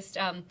see just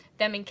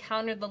them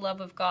encounter the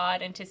love of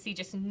God, and to see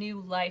just new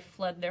life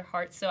flood their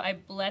hearts. So I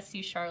bless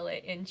you,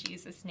 Charlotte, in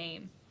Jesus'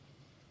 name.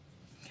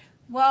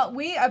 Well,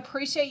 we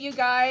appreciate you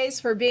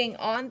guys for being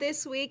on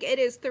this week. It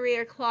is 3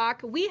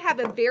 o'clock. We have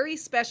a very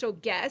special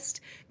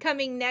guest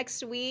coming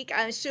next week.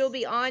 She'll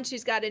be on.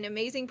 She's got an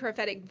amazing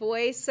prophetic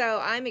voice. So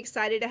I'm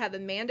excited to have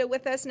Amanda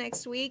with us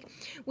next week.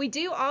 We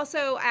do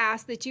also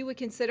ask that you would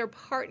consider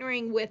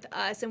partnering with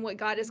us and what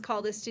God has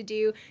called us to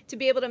do to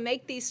be able to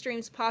make these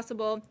streams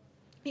possible.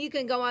 You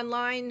can go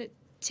online,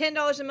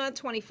 $10 a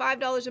month,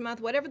 $25 a month,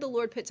 whatever the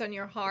Lord puts on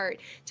your heart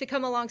to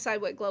come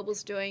alongside what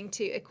Global's doing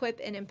to equip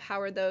and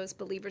empower those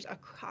believers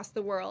across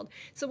the world.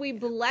 So we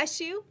bless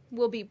you.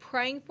 We'll be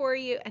praying for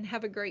you and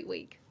have a great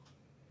week.